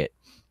chug it,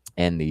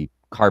 and the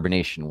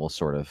carbonation will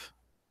sort of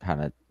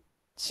kind of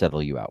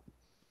settle you out.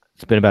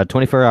 It's been about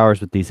 24 hours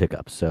with these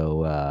hiccups.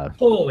 So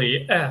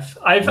holy F.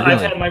 I've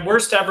had my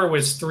worst ever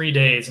was 3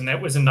 days, and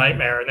that was a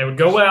nightmare. And they would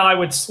go while I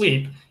would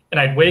sleep, and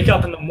I'd wake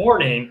up in the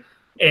morning,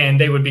 and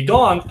they would be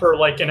gone for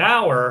like an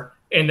hour,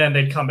 and then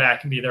they'd come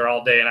back and be there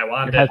all day. And I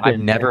wanted it. I've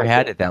never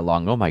had it that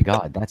long. Oh my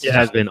God. It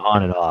has been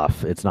on and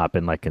off. It's not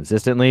been like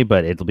consistently,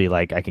 but it'll be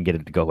like I can get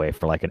it to go away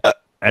for like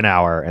an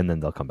hour, and then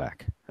they'll come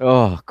back.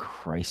 Oh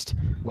Christ.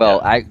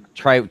 Well, I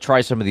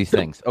try some of these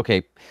things.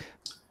 Okay.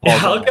 Yeah,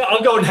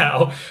 I'll go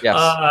now.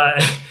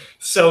 Yes.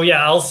 So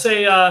yeah, I'll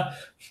say I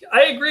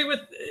agree with.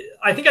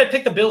 I think I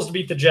picked the Bills to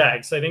beat the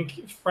Jags. I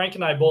think Frank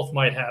and I both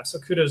might have. So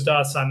kudos to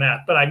us on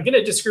that. But I'm going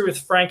to disagree with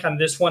Frank on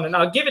this one, and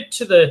I'll give it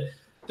to the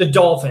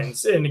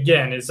Dolphins. And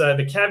again, is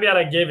the caveat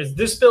I give is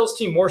this Bills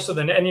team more so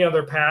than any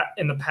other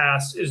in the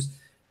past is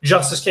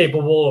just as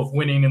capable of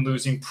winning and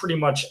losing pretty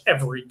much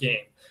every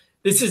game.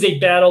 This is a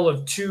battle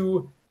of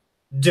two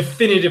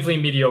definitively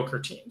mediocre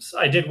teams.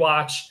 I did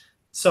watch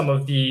some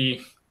of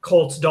the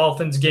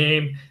Colts-Dolphins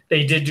game.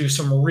 They did do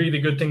some really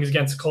good things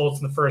against the Colts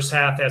in the first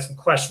half. They had some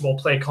questionable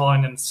play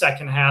calling in the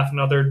second half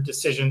and other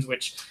decisions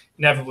which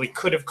inevitably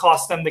could have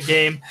cost them the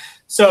game.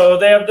 So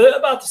they have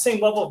about the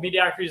same level of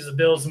mediocrity as the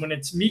Bills. And when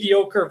it's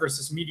mediocre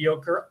versus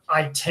mediocre,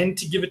 I tend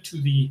to give it to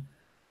the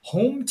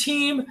home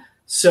team.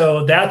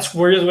 So that's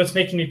really what's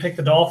making me pick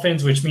the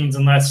Dolphins, which means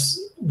unless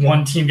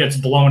one team gets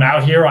blown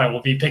out here, I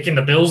will be picking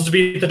the Bills to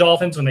beat the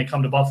Dolphins when they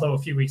come to Buffalo a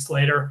few weeks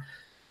later.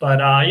 But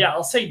yeah,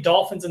 I'll say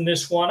Dolphins in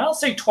this one. I'll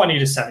say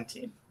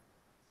 20-17.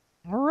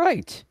 All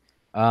right.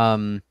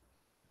 I'll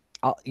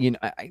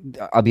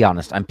be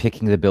honest. I'm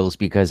picking the Bills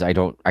because I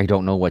don't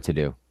know what to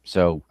do.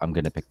 So I'm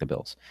going to pick the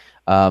Bills.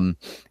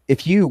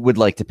 If you would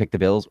like to pick the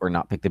Bills or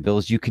not pick the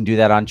Bills, you can do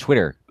that on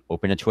Twitter.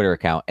 Open a Twitter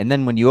account. And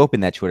then when you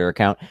open that Twitter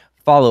account,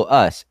 follow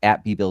us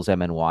at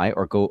BBillsMNY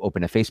or go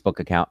open a Facebook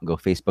account and go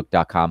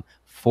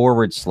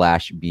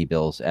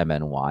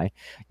facebook.com/BBillsMNY.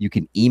 You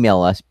can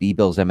email us,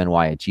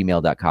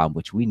 bbillsmny@gmail.com,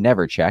 which we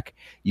never check.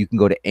 You can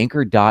go to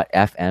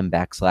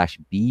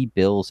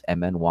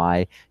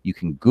anchor.fm/BBillsMNY. You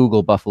can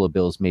Google Buffalo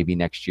Bills maybe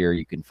next year.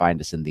 You can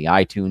find us in the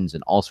iTunes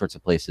and all sorts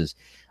of places.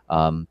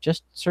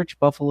 Just search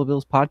Buffalo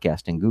Bills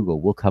podcast in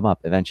Google. We'll come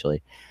up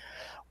eventually.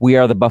 We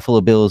are the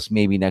Buffalo Bills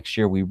maybe next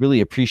year. We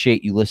really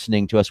appreciate you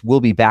listening to us. We'll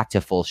be back to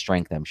full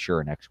strength, I'm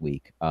sure, next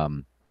week.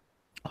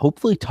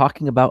 Hopefully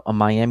talking about a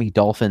Miami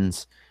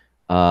Dolphins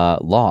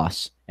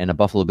loss and a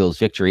Buffalo Bills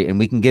victory. And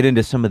we can get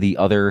into some of the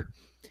other,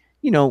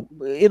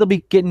 it'll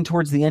be getting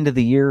towards the end of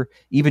the year.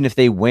 Even if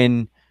they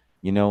win,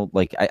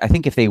 I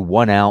think if they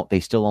won out, they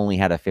still only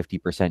had a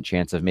 50%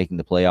 chance of making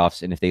the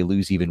playoffs. And if they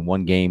lose even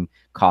one game,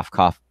 cough,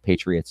 cough,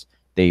 Patriots,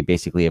 they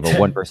basically have a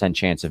 1%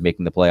 chance of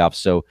making the playoffs.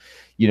 So,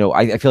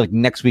 I feel like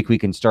next week we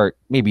can start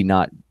maybe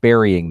not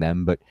burying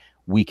them, but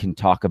we can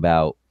talk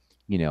about,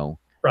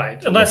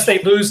 Right. Unless they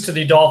lose to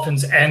the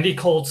Dolphins and the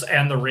Colts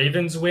and the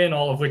Ravens win,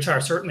 all of which are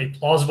certainly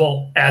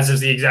plausible, as is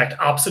the exact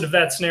opposite of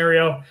that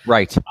scenario.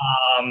 Right.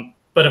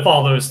 But if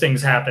all those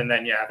things happen,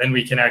 then then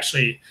we can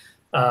actually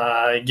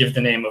give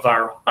the name of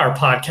our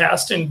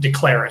podcast and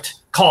declare it,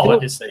 call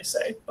it, as they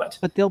say. But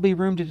there'll be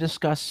room to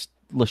discuss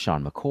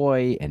LaShawn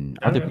McCoy and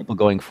other people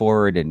going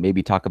forward and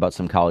maybe talk about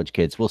some college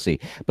kids. We'll see.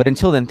 But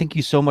until then, thank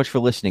you so much for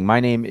listening. My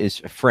name is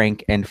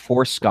Frank, and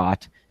for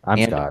Scott.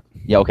 I'm Scott.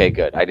 Yeah, okay,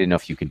 good. I didn't know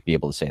if you could be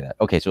able to say that.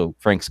 Okay, so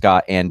Frank,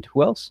 Scott, and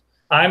who else?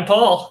 I'm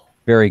Paul.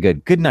 Very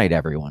good. Good night,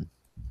 everyone.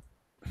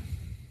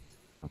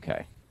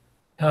 Okay.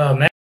 Oh,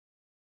 man.